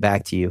we'll get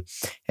back to you.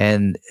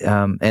 And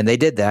they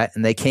did that,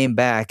 and they came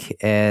back,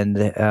 and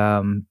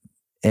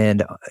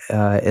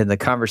the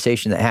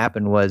conversation that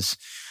happened was,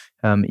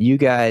 you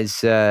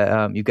guys,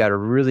 you've got a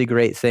really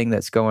great thing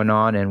that's going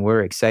on, and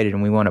we're excited,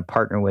 and we want to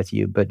partner with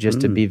you. But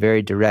just to be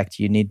very direct,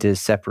 you need to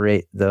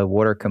separate the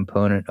water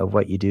component of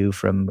what you do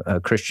from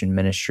Christian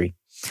ministry.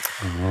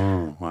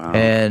 Oh, wow.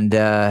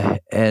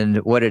 And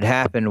what had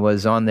happened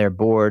was, on their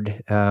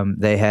board,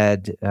 they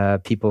had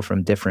people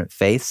from different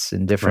faiths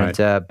and different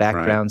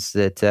backgrounds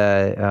that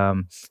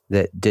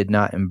did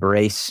not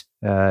embrace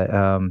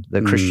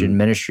the Christian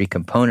ministry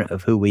component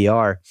of who we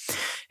are.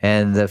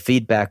 And the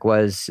feedback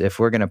was, if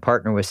we're going to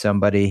partner with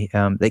somebody,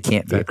 they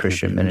can't be a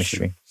Christian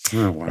ministry.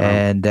 Oh, wow.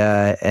 And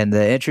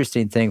the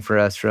interesting thing for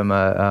us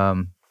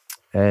from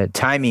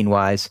timing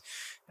wise,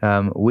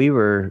 we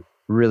were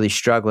really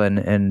struggling,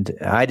 and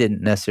I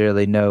didn't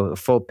necessarily know the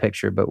full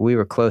picture, but we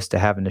were close to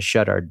having to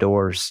shut our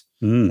doors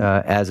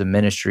as a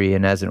ministry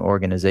and as an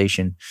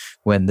organization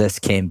when this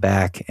came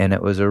back, and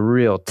it was a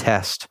real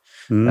test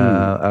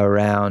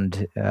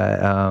around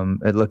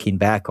looking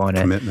back on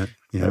commitment.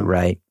 it,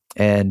 right?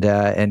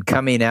 And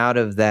coming out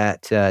of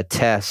that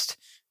test,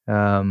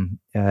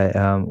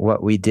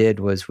 what we did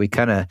was we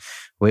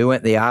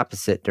went the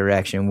opposite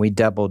direction. We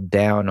doubled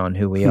down on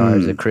who we are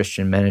as a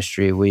Christian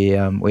ministry. We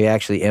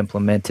actually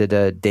implemented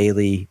a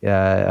daily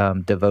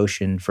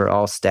devotion for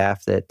all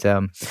staff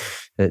that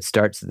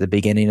starts at the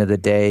beginning of the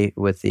day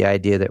with the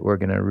idea that we're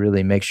going to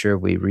really make sure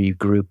we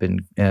regroup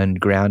and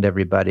ground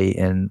everybody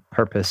in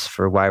purpose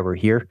for why we're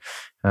here,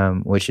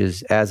 which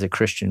is as a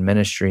Christian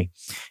ministry,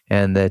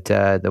 and that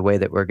the way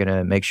that we're going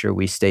to make sure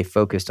we stay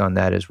focused on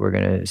that is we're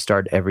going to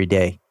start every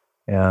day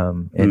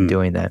in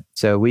doing that.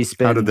 So we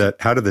spend.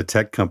 How did the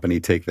tech company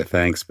take the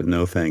thanks but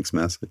no thanks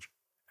message?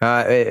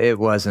 It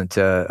wasn't.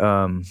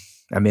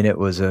 I mean, it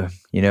was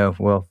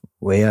well,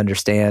 we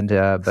understand,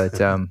 but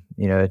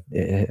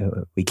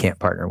we can't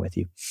partner with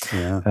you.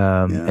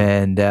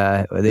 And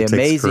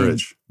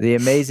the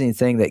amazing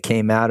thing that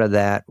came out of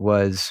that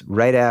was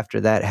right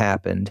after that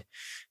happened.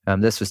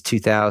 This was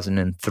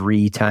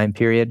 2003 time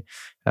period.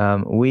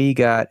 We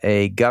got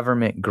a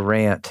government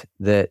grant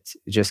that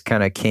just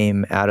kind of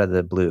came out of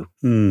the blue.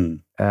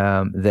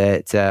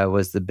 That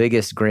was the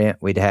biggest grant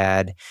we'd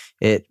had.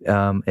 It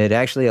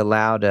actually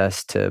allowed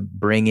us to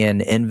bring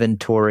in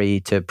inventory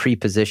to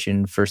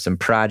pre-position for some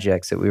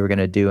projects that we were going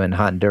to do in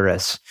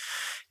Honduras.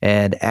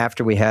 And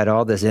after we had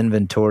all this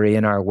inventory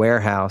in our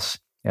warehouse,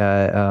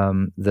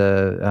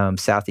 the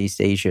Southeast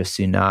Asia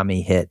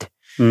tsunami hit.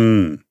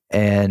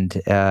 And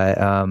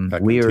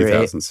back we in were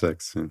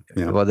 2006.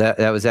 Well,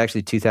 that was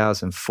actually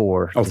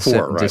 2004.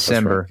 Right,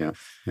 December. That's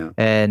right.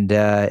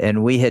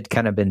 And we had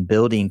kind of been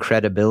building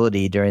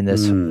credibility during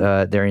this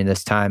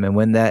time. And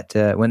when the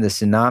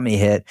tsunami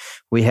hit,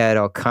 we had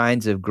all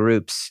kinds of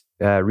groups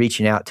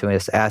reaching out to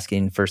us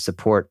asking for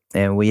support,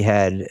 and we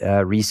had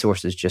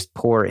resources just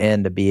pour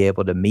in to be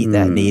able to meet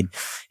that need.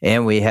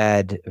 And we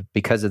had,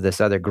 because of this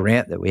other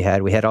grant that we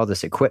had all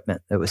this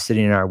equipment that was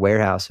sitting in our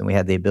warehouse, and we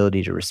had the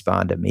ability to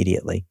respond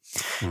immediately.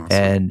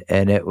 Awesome.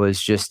 And it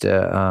was just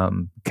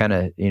kind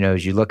of,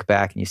 as you look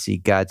back and you see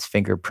God's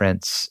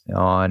fingerprints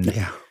on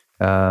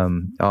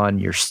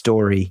your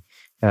story.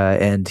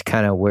 And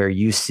kind of where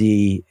you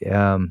see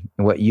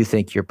what you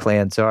think your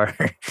plans are,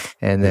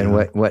 and then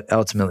what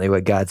ultimately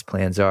what God's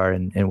plans are,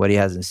 and what He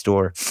has in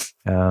store.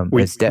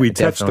 We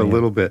touched a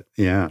little bit.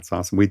 Yeah, it's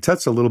awesome. We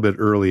touched a little bit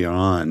early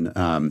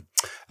on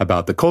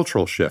about the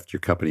cultural shift your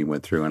company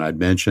went through, and I'd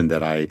mentioned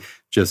that I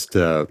just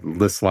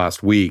this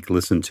last week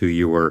listened to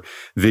your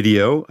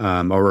video,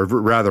 or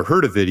rather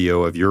heard a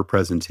video of your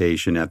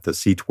presentation at the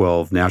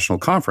C12 National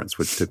Conference,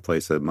 which took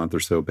place a month or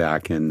so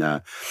back in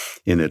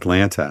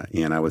Atlanta,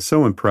 and I was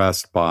so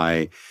impressed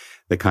by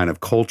the kind of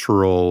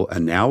cultural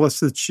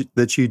analysis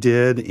that you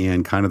did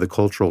and kind of the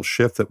cultural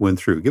shift that went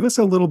through. Give us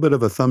a little bit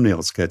of a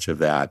thumbnail sketch of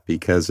that,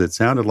 because it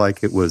sounded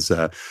like it was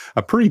a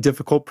pretty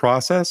difficult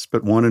process,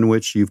 but one in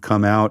which you've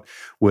come out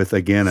with,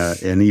 again,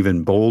 an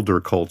even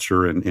bolder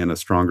culture and a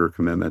stronger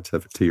commitment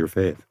to your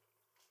faith.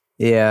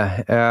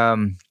 Yeah.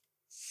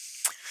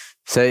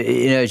 So,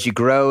 as you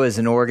grow as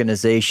an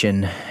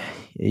organization,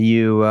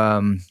 you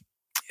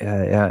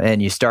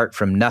and you start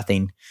from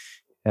nothing.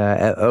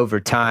 Over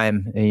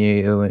time,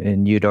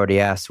 and you'd already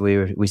asked,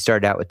 we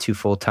started out with 2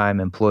 full-time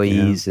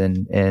employees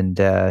and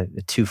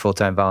 2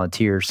 full-time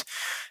volunteers,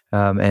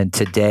 and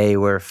today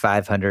we're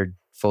 500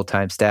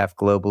 full-time staff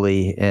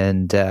globally,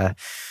 and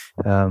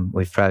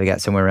we've probably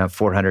got somewhere around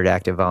 400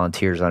 active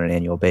volunteers on an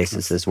annual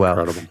basis. That's as well.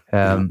 Incredible.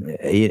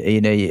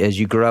 As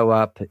you grow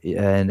up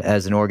and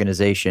as an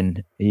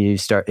organization, you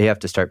have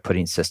to start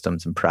putting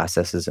systems and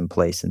processes in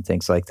place and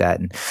things like that.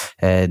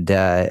 And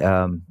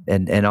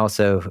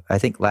also, I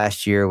think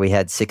last year we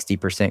had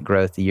 60%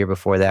 growth. The year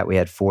before that, we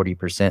had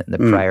 40%. In the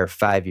prior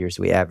 5 years,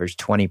 we averaged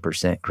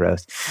 20%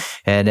 growth.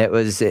 And it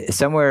was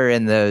somewhere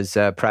in those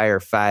prior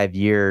 5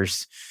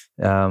 years,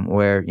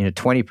 where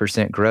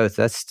 20% growth,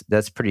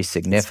 that's pretty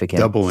significant.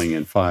 It's doubling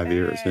in 5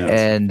 years.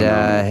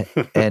 Yeah,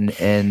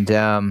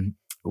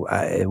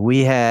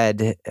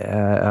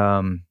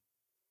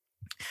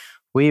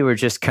 we were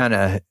just kind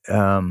of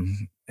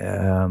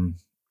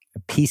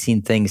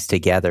piecing things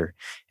together,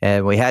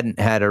 and we hadn't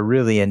had a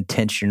really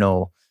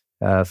intentional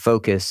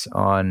focus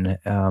on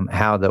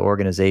how the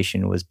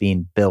organization was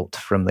being built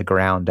from the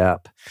ground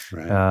up,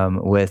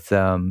 with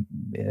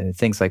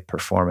things like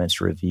performance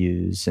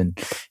reviews and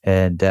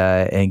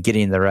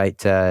getting the right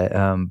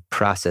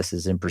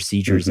processes and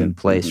procedures in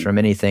place, from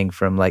anything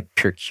from like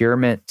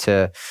procurement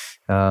to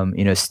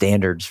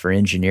standards for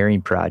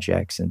engineering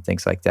projects and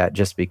things like that.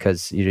 Just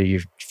because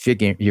you're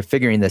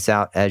figuring this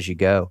out as you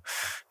go,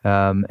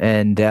 so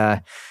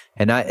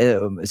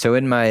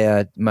in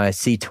my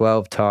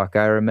C12 talk,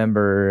 I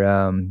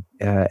remember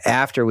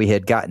after we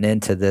had gotten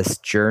into this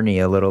journey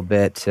a little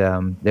bit,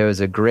 there was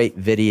a great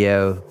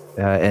video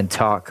and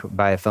talk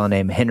by a fellow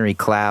named Henry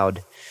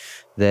Cloud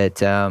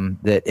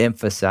that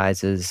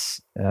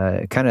emphasizes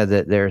kind of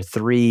that there are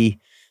three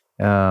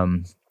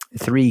kind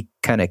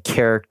of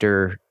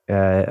character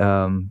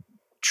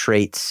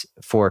traits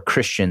for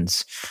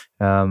Christians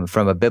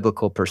from a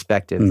biblical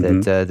perspective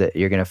that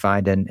you're going to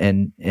find,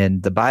 and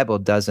the Bible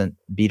doesn't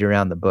beat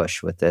around the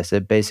bush with this.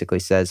 It basically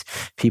says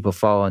people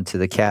fall into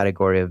the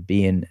category of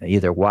being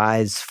either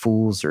wise,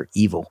 fools, or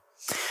evil.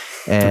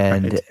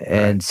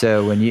 And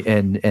so when you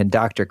and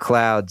Dr.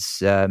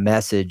 Cloud's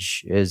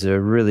message is a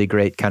really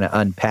great kind of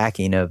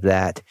unpacking of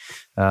that,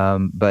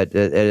 but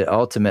it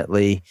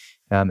ultimately,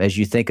 as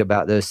you think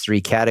about those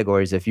three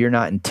categories, if you're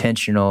not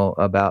intentional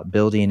about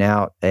building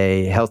out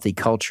a healthy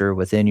culture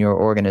within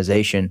your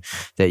organization,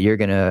 that you're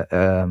gonna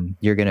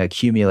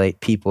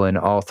accumulate people in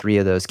all three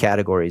of those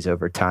categories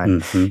over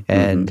time,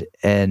 and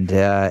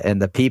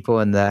the people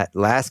in that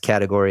last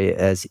category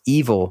as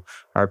evil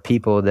are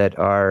people that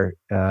are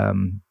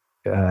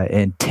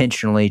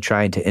intentionally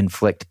trying to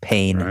inflict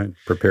pain, right?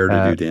 Prepare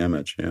to do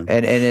damage, yeah.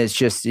 And it's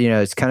just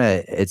it's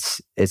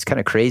kind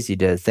of crazy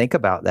to think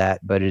about that,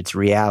 but it's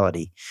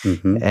reality.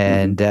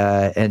 And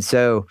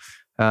so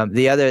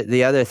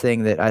the other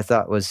thing that I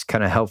thought was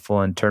kind of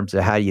helpful in terms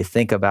of how you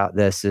think about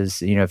this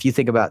is, if you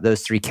think about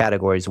those three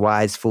categories: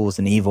 wise, fools,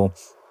 and evil.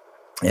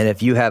 And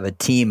if you have a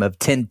team of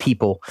 10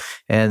 people,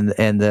 and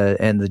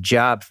the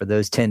job for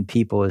those 10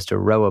 people is to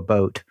row a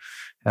boat.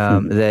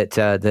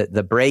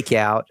 The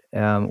breakout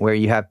where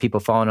you have people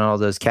falling in all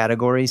those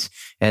categories,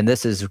 and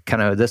this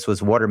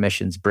was Water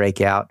Mission's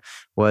breakout,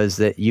 was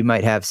that you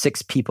might have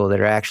 6 people that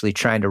are actually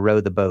trying to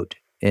row the boat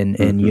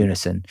in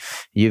unison.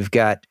 You've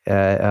got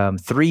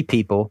 3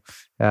 people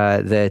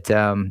that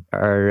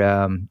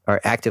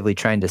are actively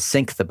trying to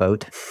sink the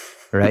boat.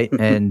 Right.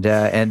 And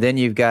then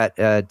you've got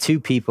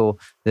 2 people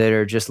that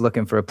are just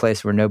looking for a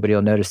place where nobody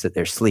will notice that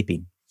they're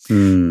sleeping.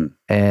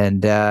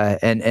 And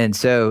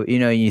so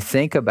you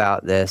think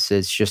about this,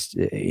 it's just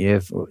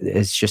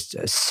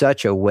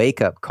such a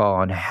wake up call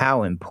on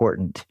how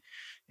important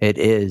it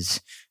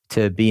is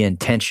to be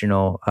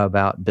intentional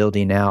about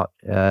building out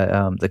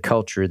the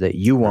culture that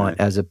you want,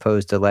 as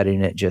opposed to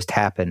letting it just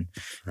happen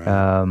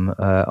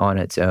on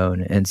its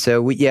own. And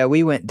so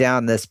we went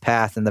down this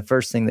path, and the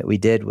first thing that we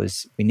did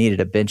was we needed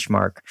a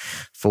benchmark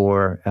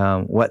for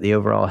what the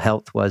overall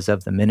health was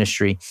of the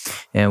ministry,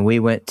 and we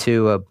went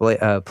to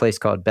a place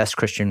called Best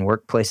Christian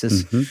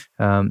Workplaces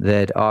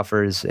that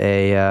offers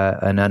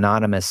an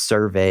anonymous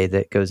survey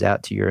that goes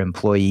out to your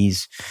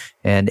employees,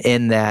 and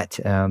in that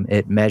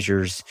it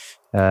measures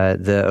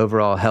the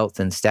overall health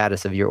and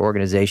status of your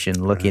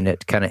organization, looking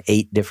at kind of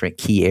 8 different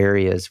key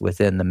areas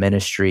within the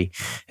ministry,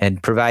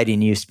 and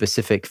providing you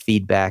specific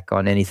feedback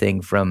on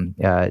anything from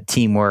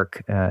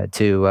teamwork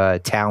to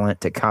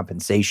talent to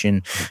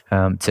compensation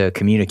to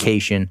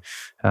communication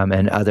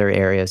and other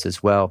areas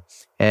as well.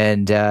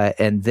 And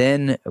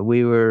then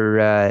we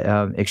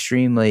were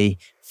extremely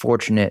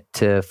fortunate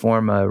to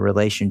form a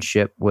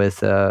relationship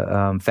with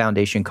a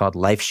foundation called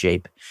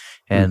LifeShape.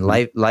 And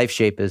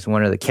LifeShape is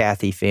one of the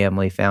Cathy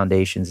family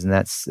foundations, and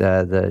that's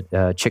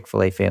the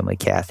Chick-fil-A family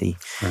Cathy.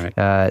 Right.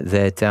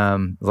 That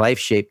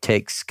LifeShape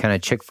takes kind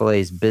of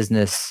Chick-fil-A's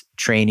business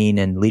training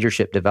and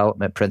leadership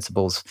development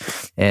principles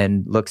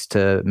and looks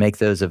to make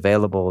those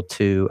available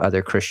to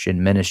other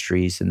Christian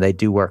ministries. And they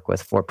do work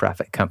with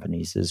for-profit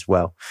companies as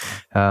well.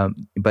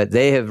 But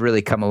they have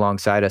really come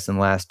alongside us in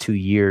the last 2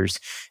 years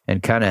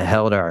and kind of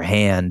held our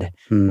hand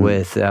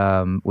with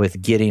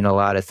getting a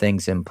lot of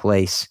things in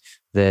place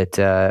that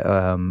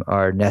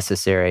are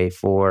necessary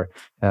for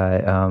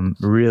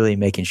really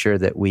making sure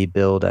that we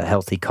build a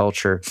healthy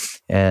culture,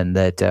 and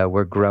that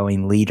we're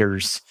growing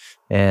leaders,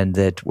 and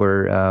that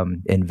we're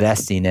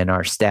investing in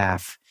our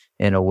staff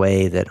in a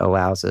way that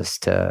allows us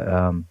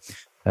to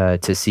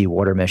see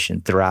Water Mission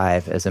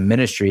thrive as a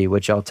ministry,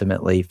 which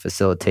ultimately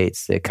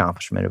facilitates the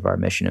accomplishment of our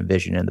mission and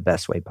vision in the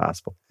best way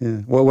possible. Yeah.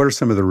 Well, what are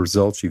some of the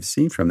results you've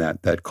seen from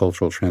that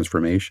cultural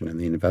transformation and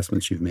the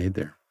investments you've made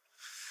there?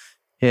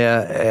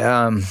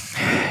 Yeah,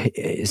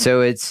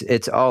 so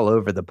it's all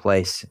over the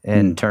place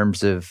in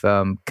terms of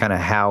kind of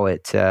how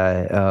it's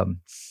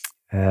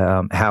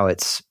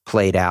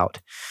played out.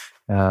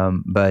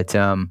 But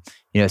some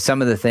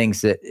of the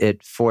things that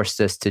it forced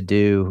us to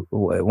do.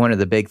 One of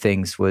the big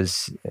things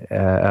was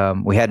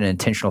we had an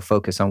intentional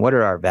focus on what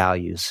are our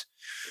values,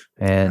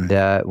 and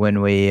when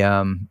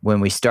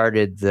we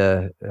started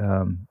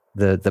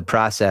the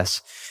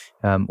process,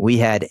 we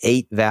had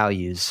 8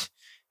 values.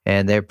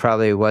 And there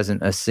probably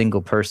wasn't a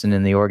single person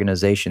in the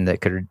organization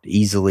that could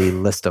easily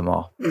list them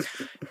all.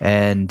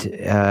 And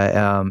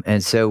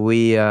so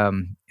we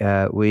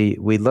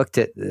looked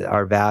at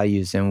our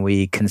values, and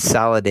we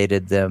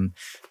consolidated them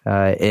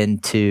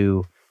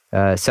into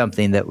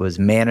something that was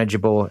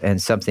manageable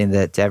and something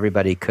that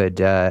everybody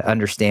could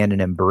understand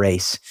and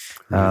embrace.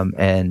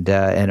 And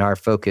our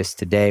focus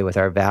today with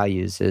our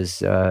values is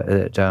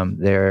that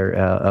they're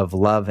of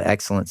love,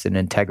 excellence, and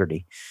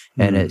integrity.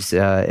 And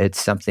it's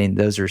something,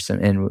 those are some,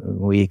 and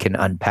we can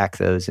unpack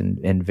those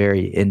in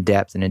very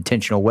in-depth and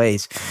intentional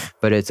ways,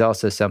 but it's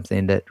also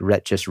something that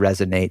just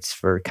resonates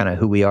for kind of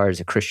who we are as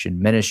a Christian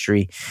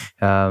ministry.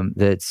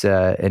 That's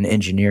an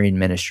engineering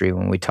ministry.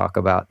 When we talk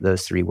about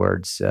those three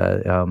words,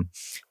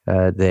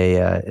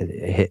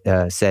 they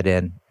set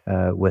in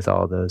with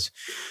all those.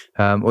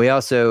 We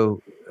also,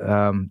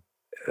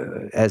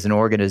 as an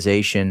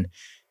organization,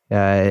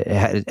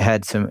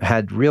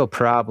 had real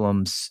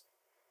problems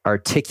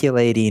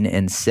articulating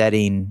and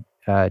setting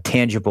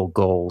tangible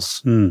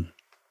goals.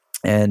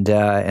 And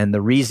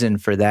the reason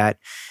for that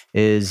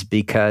is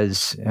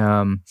because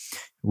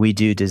we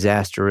do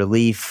disaster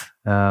relief.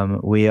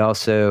 We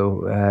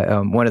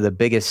also, one of the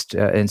biggest,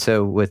 and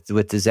so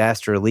with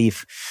disaster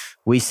relief,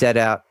 we set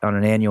out on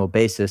an annual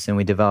basis and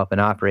we develop an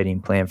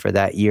operating plan for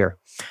that year.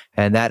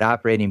 And that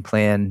operating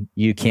plan,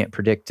 you can't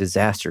predict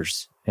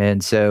disasters.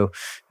 And so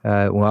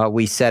while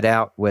we set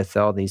out with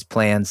all these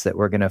plans that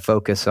we're going to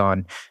focus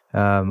on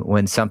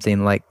when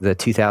something like the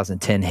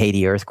 2010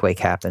 Haiti earthquake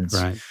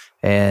happens, Right.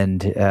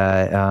 And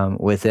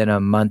within a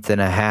month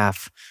and a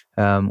half,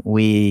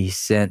 we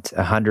sent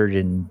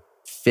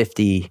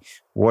 150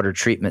 water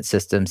treatment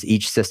systems,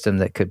 each system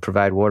that could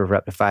provide water for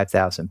up to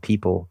 5,000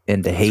 people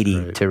into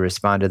Haiti to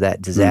respond to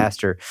that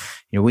disaster.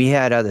 We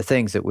had other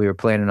things that we were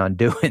planning on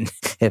doing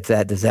if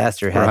that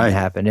disaster hadn't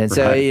happened. And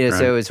so,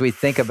 so as we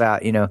think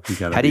about,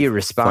 how do you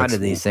respond to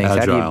these things? Agile,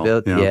 how do you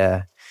build?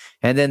 Yeah.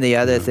 And then the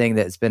other thing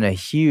that's been a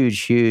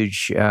huge,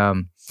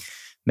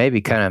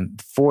 maybe kind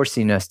of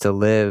forcing us to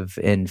live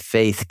in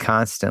faith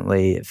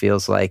constantly, it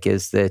feels like,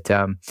 is that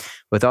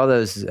with all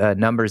those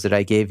numbers that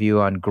I gave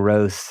you on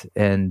growth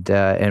and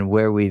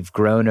where we've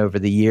grown over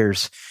the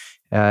years,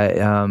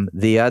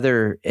 the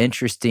other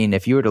interesting,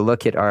 if you were to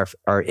look at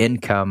our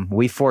income,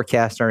 we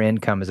forecast our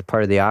income as a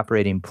part of the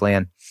operating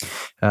plan.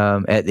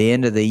 At the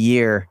end of the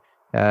year,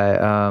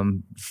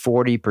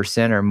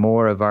 40% or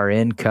more of our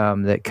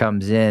income that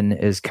comes in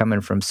is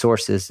coming from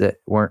sources that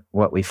weren't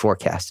what we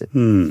forecasted.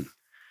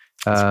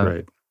 That's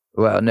great.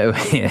 Well, no,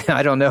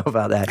 I don't know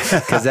about that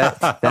because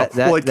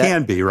well, it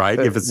can be, right?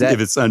 If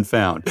it's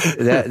unfound.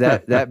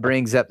 that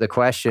brings up the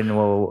question.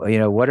 Well,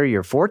 what are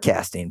your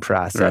forecasting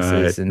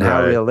processes and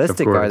how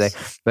realistic are they?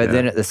 But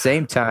then at the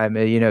same time,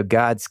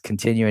 God's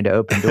continuing to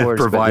open doors,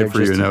 provide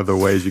for you in other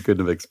ways you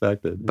couldn't have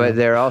expected. But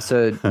they're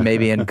also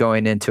maybe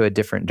going into a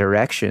different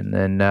direction,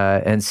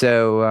 and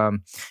so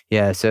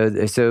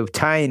so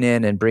tying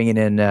in and bringing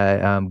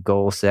in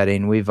goal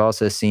setting. We've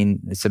also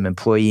seen some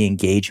employee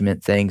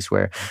engagement things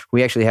where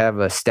we actually have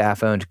a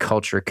staff-owned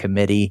culture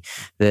committee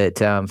that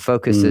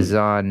focuses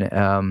on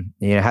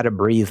how to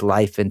breathe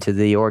life into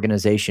the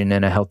organization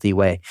in a healthy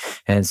way.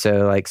 And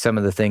so, like, some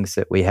of the things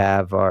that we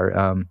have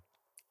are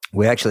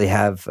we actually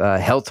have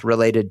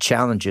health-related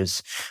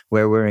challenges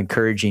where we're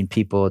encouraging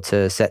people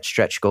to set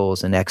stretch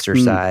goals and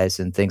exercise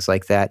and things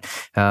like that.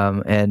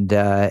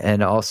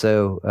 And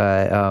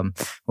also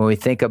when we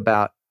think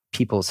about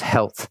people's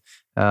health,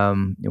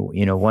 one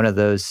of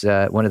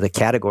the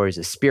categories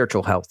is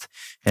spiritual health.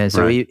 And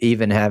so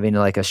even having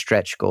like a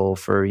stretch goal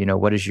for,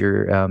 what does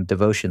your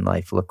devotion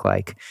life look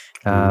like?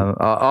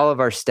 All of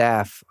our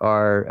staff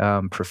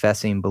are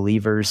professing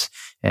believers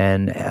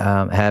and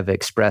have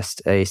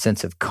expressed a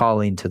sense of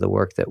calling to the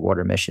work that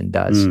Water Mission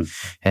does.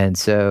 And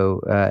so,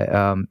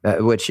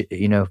 which,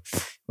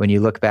 when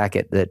you look back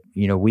at that,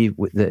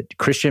 the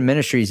Christian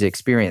ministries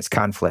experience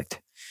conflict,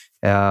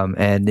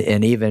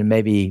 and even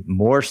maybe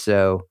more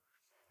so,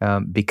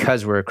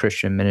 because we're a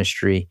Christian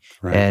ministry,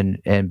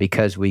 and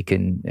because we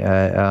can,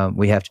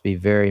 we have to be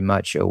very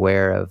much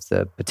aware of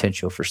the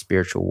potential for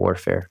spiritual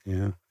warfare.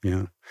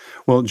 Yeah.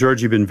 Well,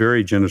 George, you've been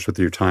very generous with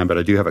your time, but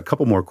I do have a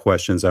couple more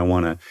questions I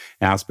want to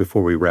ask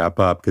before we wrap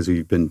up, because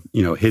you've been,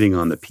 hitting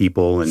on the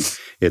people, and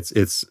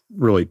it's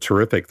really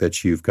terrific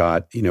that you've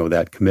got,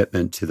 that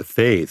commitment to the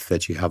faith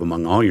that you have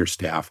among all your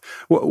staff.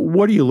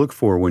 What do you look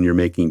for when you're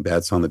making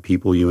bets on the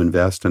people you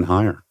invest and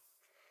hire?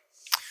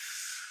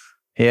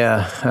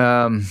 Yeah.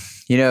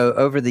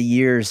 Over the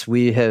years,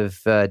 we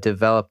have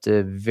developed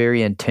a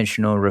very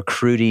intentional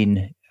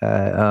recruiting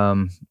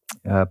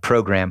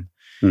program.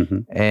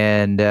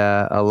 And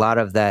a lot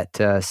of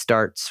that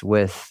starts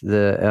with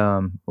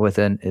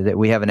that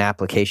we have an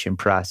application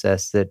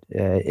process that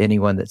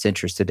anyone that's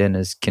interested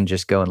in can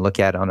just go and look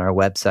at on our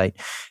website.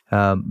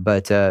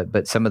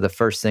 But some of the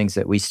first things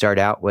that we start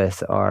out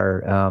with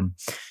are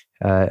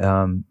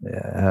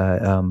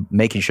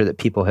making sure that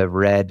people have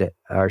read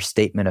our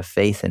statement of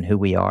faith and who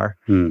we are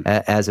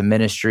as a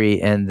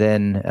ministry, and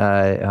then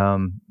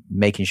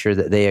making sure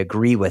that they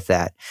agree with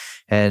that.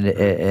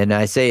 And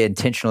I say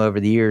intentional over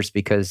the years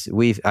because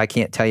I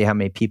can't tell you how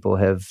many people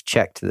have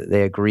checked that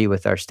they agree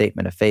with our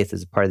statement of faith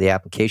as a part of the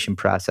application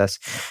process,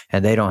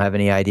 and they don't have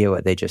any idea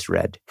what they just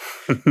read.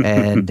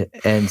 and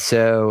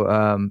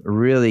so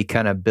really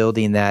kind of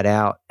building that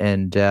out,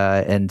 and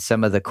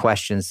some of the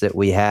questions that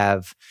we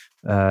have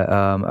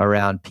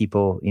around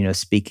people,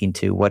 speaking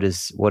to what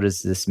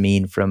does this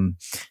mean from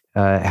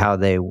how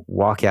they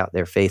walk out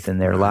their faith in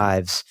their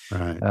lives,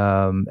 right?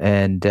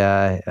 Kind of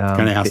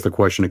ask the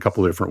question a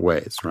couple of different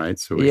ways, right?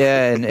 So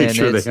and make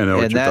sure they know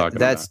what you're talking about.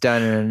 That's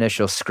done in an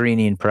initial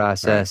screening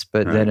process,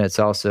 but then it's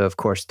also, of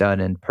course,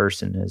 done in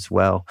person as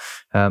well,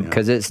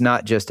 because it's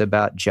not just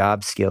about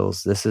job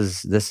skills. This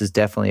is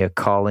definitely a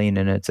calling,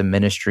 and it's a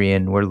ministry,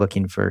 and we're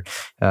looking for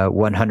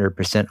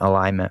 100%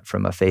 alignment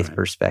from a faith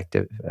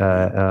perspective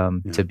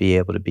to be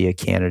able to be a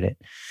candidate,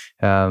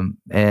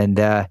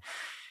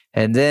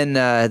 And then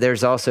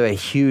there's also a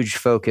huge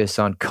focus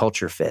on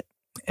culture fit.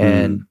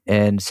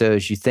 And so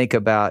as you think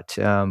about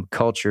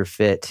culture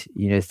fit,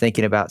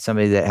 thinking about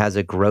somebody that has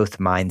a growth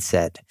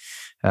mindset.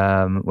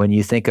 When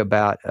you think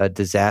about a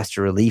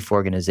disaster relief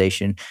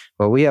organization,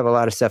 well, we have a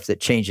lot of stuff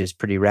that changes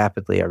pretty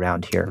rapidly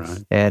around here.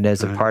 Right. And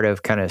as a part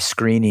of kind of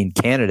screening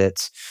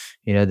candidates,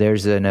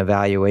 there's an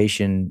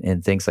evaluation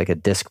in things like a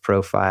DISC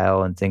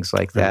profile and things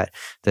like that,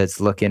 that's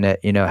looking at,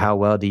 how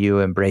well do you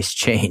embrace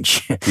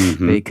change?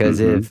 Because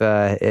if,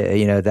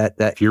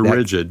 if you're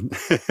rigid,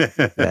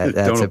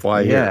 don't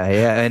apply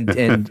here.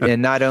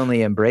 And not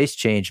only embrace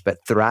change,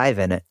 but thrive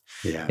in it.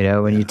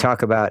 When you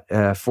talk about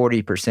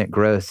 40%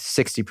 growth,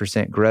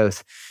 60%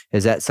 growth,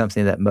 is that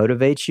something that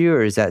motivates you,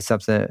 or is that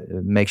something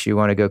that makes you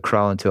want to go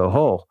crawl into a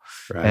hole?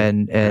 Right.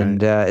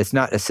 And it's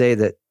not to say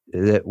that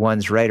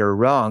one's right or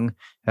wrong,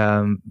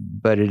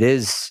 but it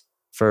is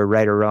for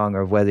right or wrong,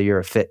 or whether you're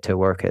a fit to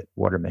work at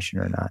Water Mission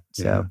or not.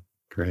 So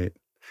great.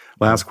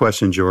 Last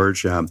question,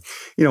 George.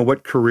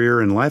 What career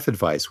and life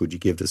advice would you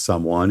give to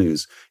someone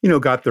who's,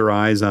 got their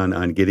eyes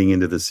on getting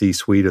into the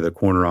C-suite or the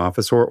corner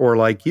office, or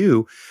like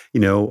you,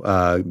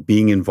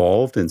 being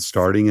involved in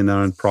starting a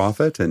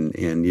nonprofit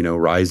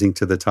and rising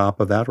to the top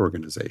of that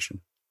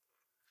organization?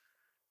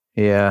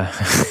 Yeah,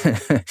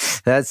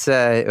 that's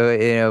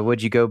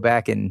would you go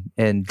back and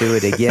do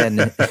it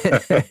again?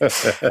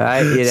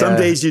 Some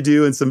days you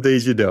do, and some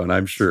days you don't.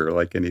 I'm sure,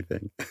 like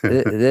anything.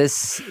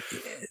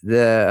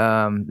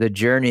 The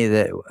journey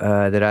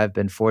that I've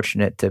been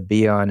fortunate to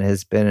be on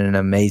has been an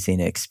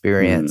amazing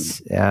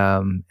experience, with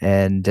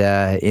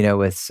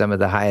some of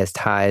the highest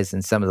highs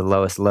and some of the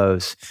lowest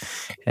lows,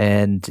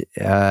 and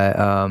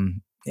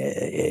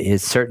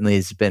it certainly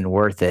has been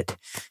worth it.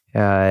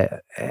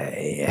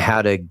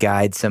 How to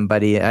guide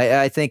somebody.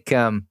 I think,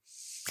 the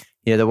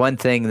one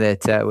thing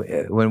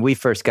that when we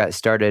first got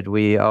started,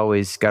 we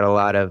always got a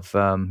lot of,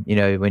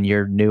 when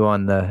you're new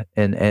in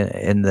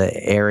the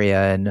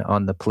area and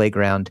on the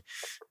playground,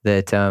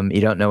 that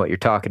you don't know what you're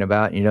talking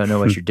about, and you don't know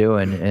what you're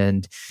doing.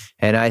 And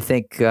I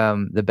think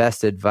the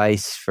best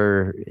advice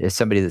for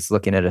somebody that's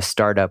looking at a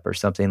startup or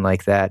something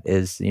like that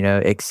is,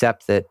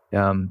 accept that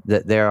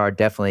that there are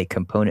definitely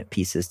component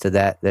pieces to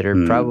that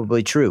are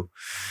probably true.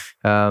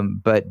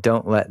 But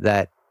don't let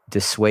that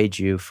dissuade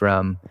you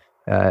from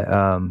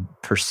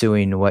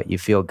pursuing what you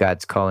feel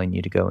God's calling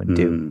you to go and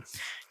do.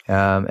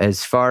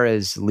 As far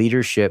as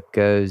leadership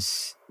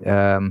goes,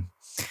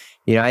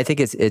 I think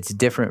it's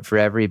different for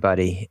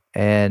everybody,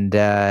 and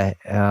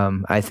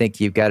I think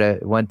you got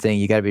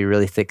to be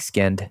really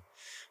thick-skinned,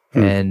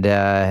 and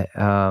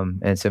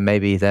so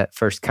maybe that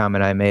first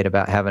comment I made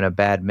about having a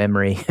bad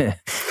memory,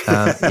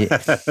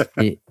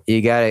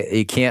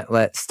 you can't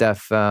let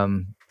stuff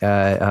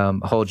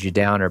hold you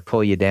down or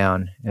pull you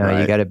down.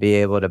 You got to be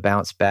able to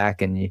bounce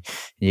back, and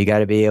you got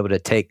to be able to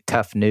take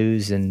tough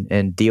news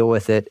and deal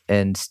with it,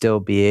 and still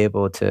be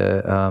able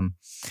to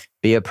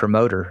be a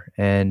promoter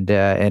and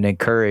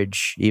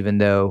encourage, even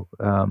though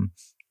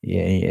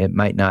it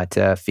might not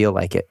feel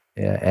like it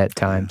at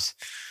times.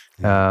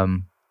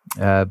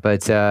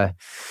 But and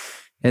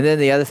then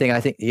the other thing,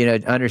 I think,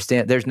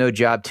 understand there's no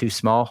job too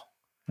small.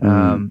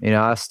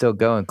 I'll still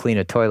go and clean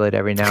a toilet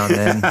every now and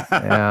then.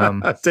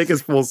 Take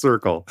us full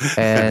circle.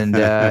 and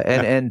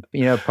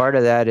part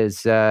of that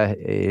is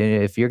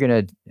if you're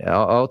going to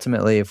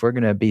ultimately, if we're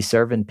going to be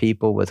serving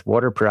people with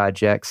water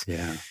projects,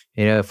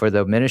 for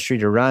the ministry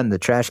to run, the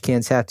trash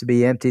cans have to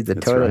be empty, the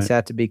toilets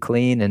have to be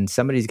clean, and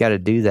somebody's got to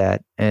do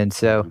that. And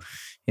so,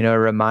 a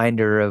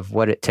reminder of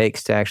what it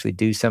takes to actually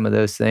do some of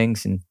those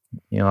things. And,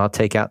 I'll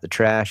take out the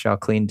trash, I'll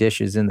clean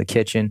dishes in the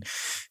kitchen.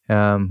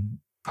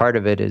 Part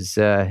of it is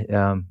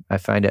I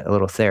find it a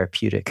little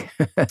therapeutic.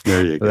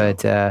 There you go.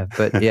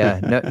 But yeah,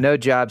 no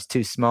job's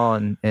too small,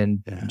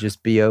 and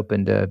just be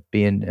open to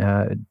being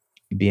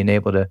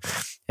able to,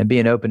 and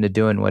being open to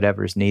doing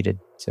whatever's needed.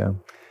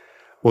 So,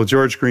 well,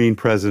 George Green,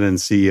 President and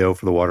CEO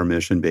for the Water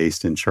Mission,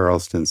 based in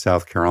Charleston,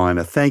 South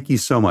Carolina. Thank you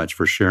so much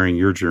for sharing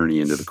your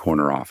journey into the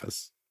corner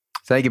office.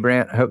 Thank you,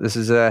 Brant. I hope this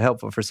is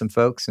helpful for some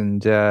folks.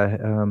 And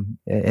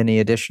any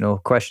additional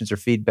questions or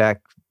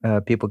feedback,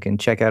 people can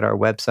check out our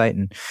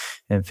website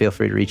and feel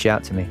free to reach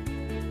out to me.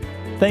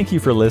 Thank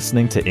you for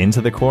listening to Into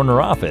the Corner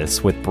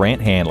Office with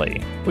Brant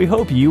Hanley. We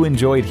hope you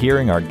enjoyed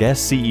hearing our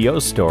guest CEO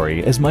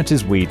story as much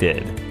as we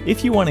did.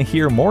 If you want to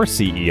hear more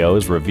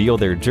CEOs reveal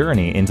their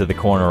journey into the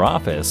corner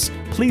office,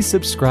 please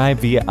subscribe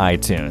via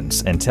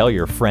iTunes and tell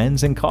your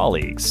friends and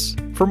colleagues.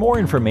 For more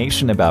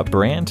information about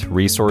Brant,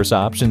 Resource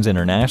Options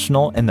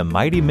International, and the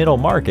mighty middle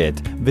market,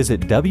 visit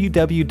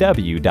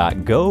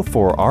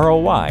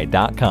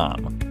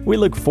www.goforroi.com. We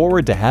look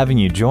forward to having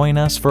you join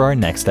us for our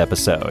next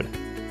episode.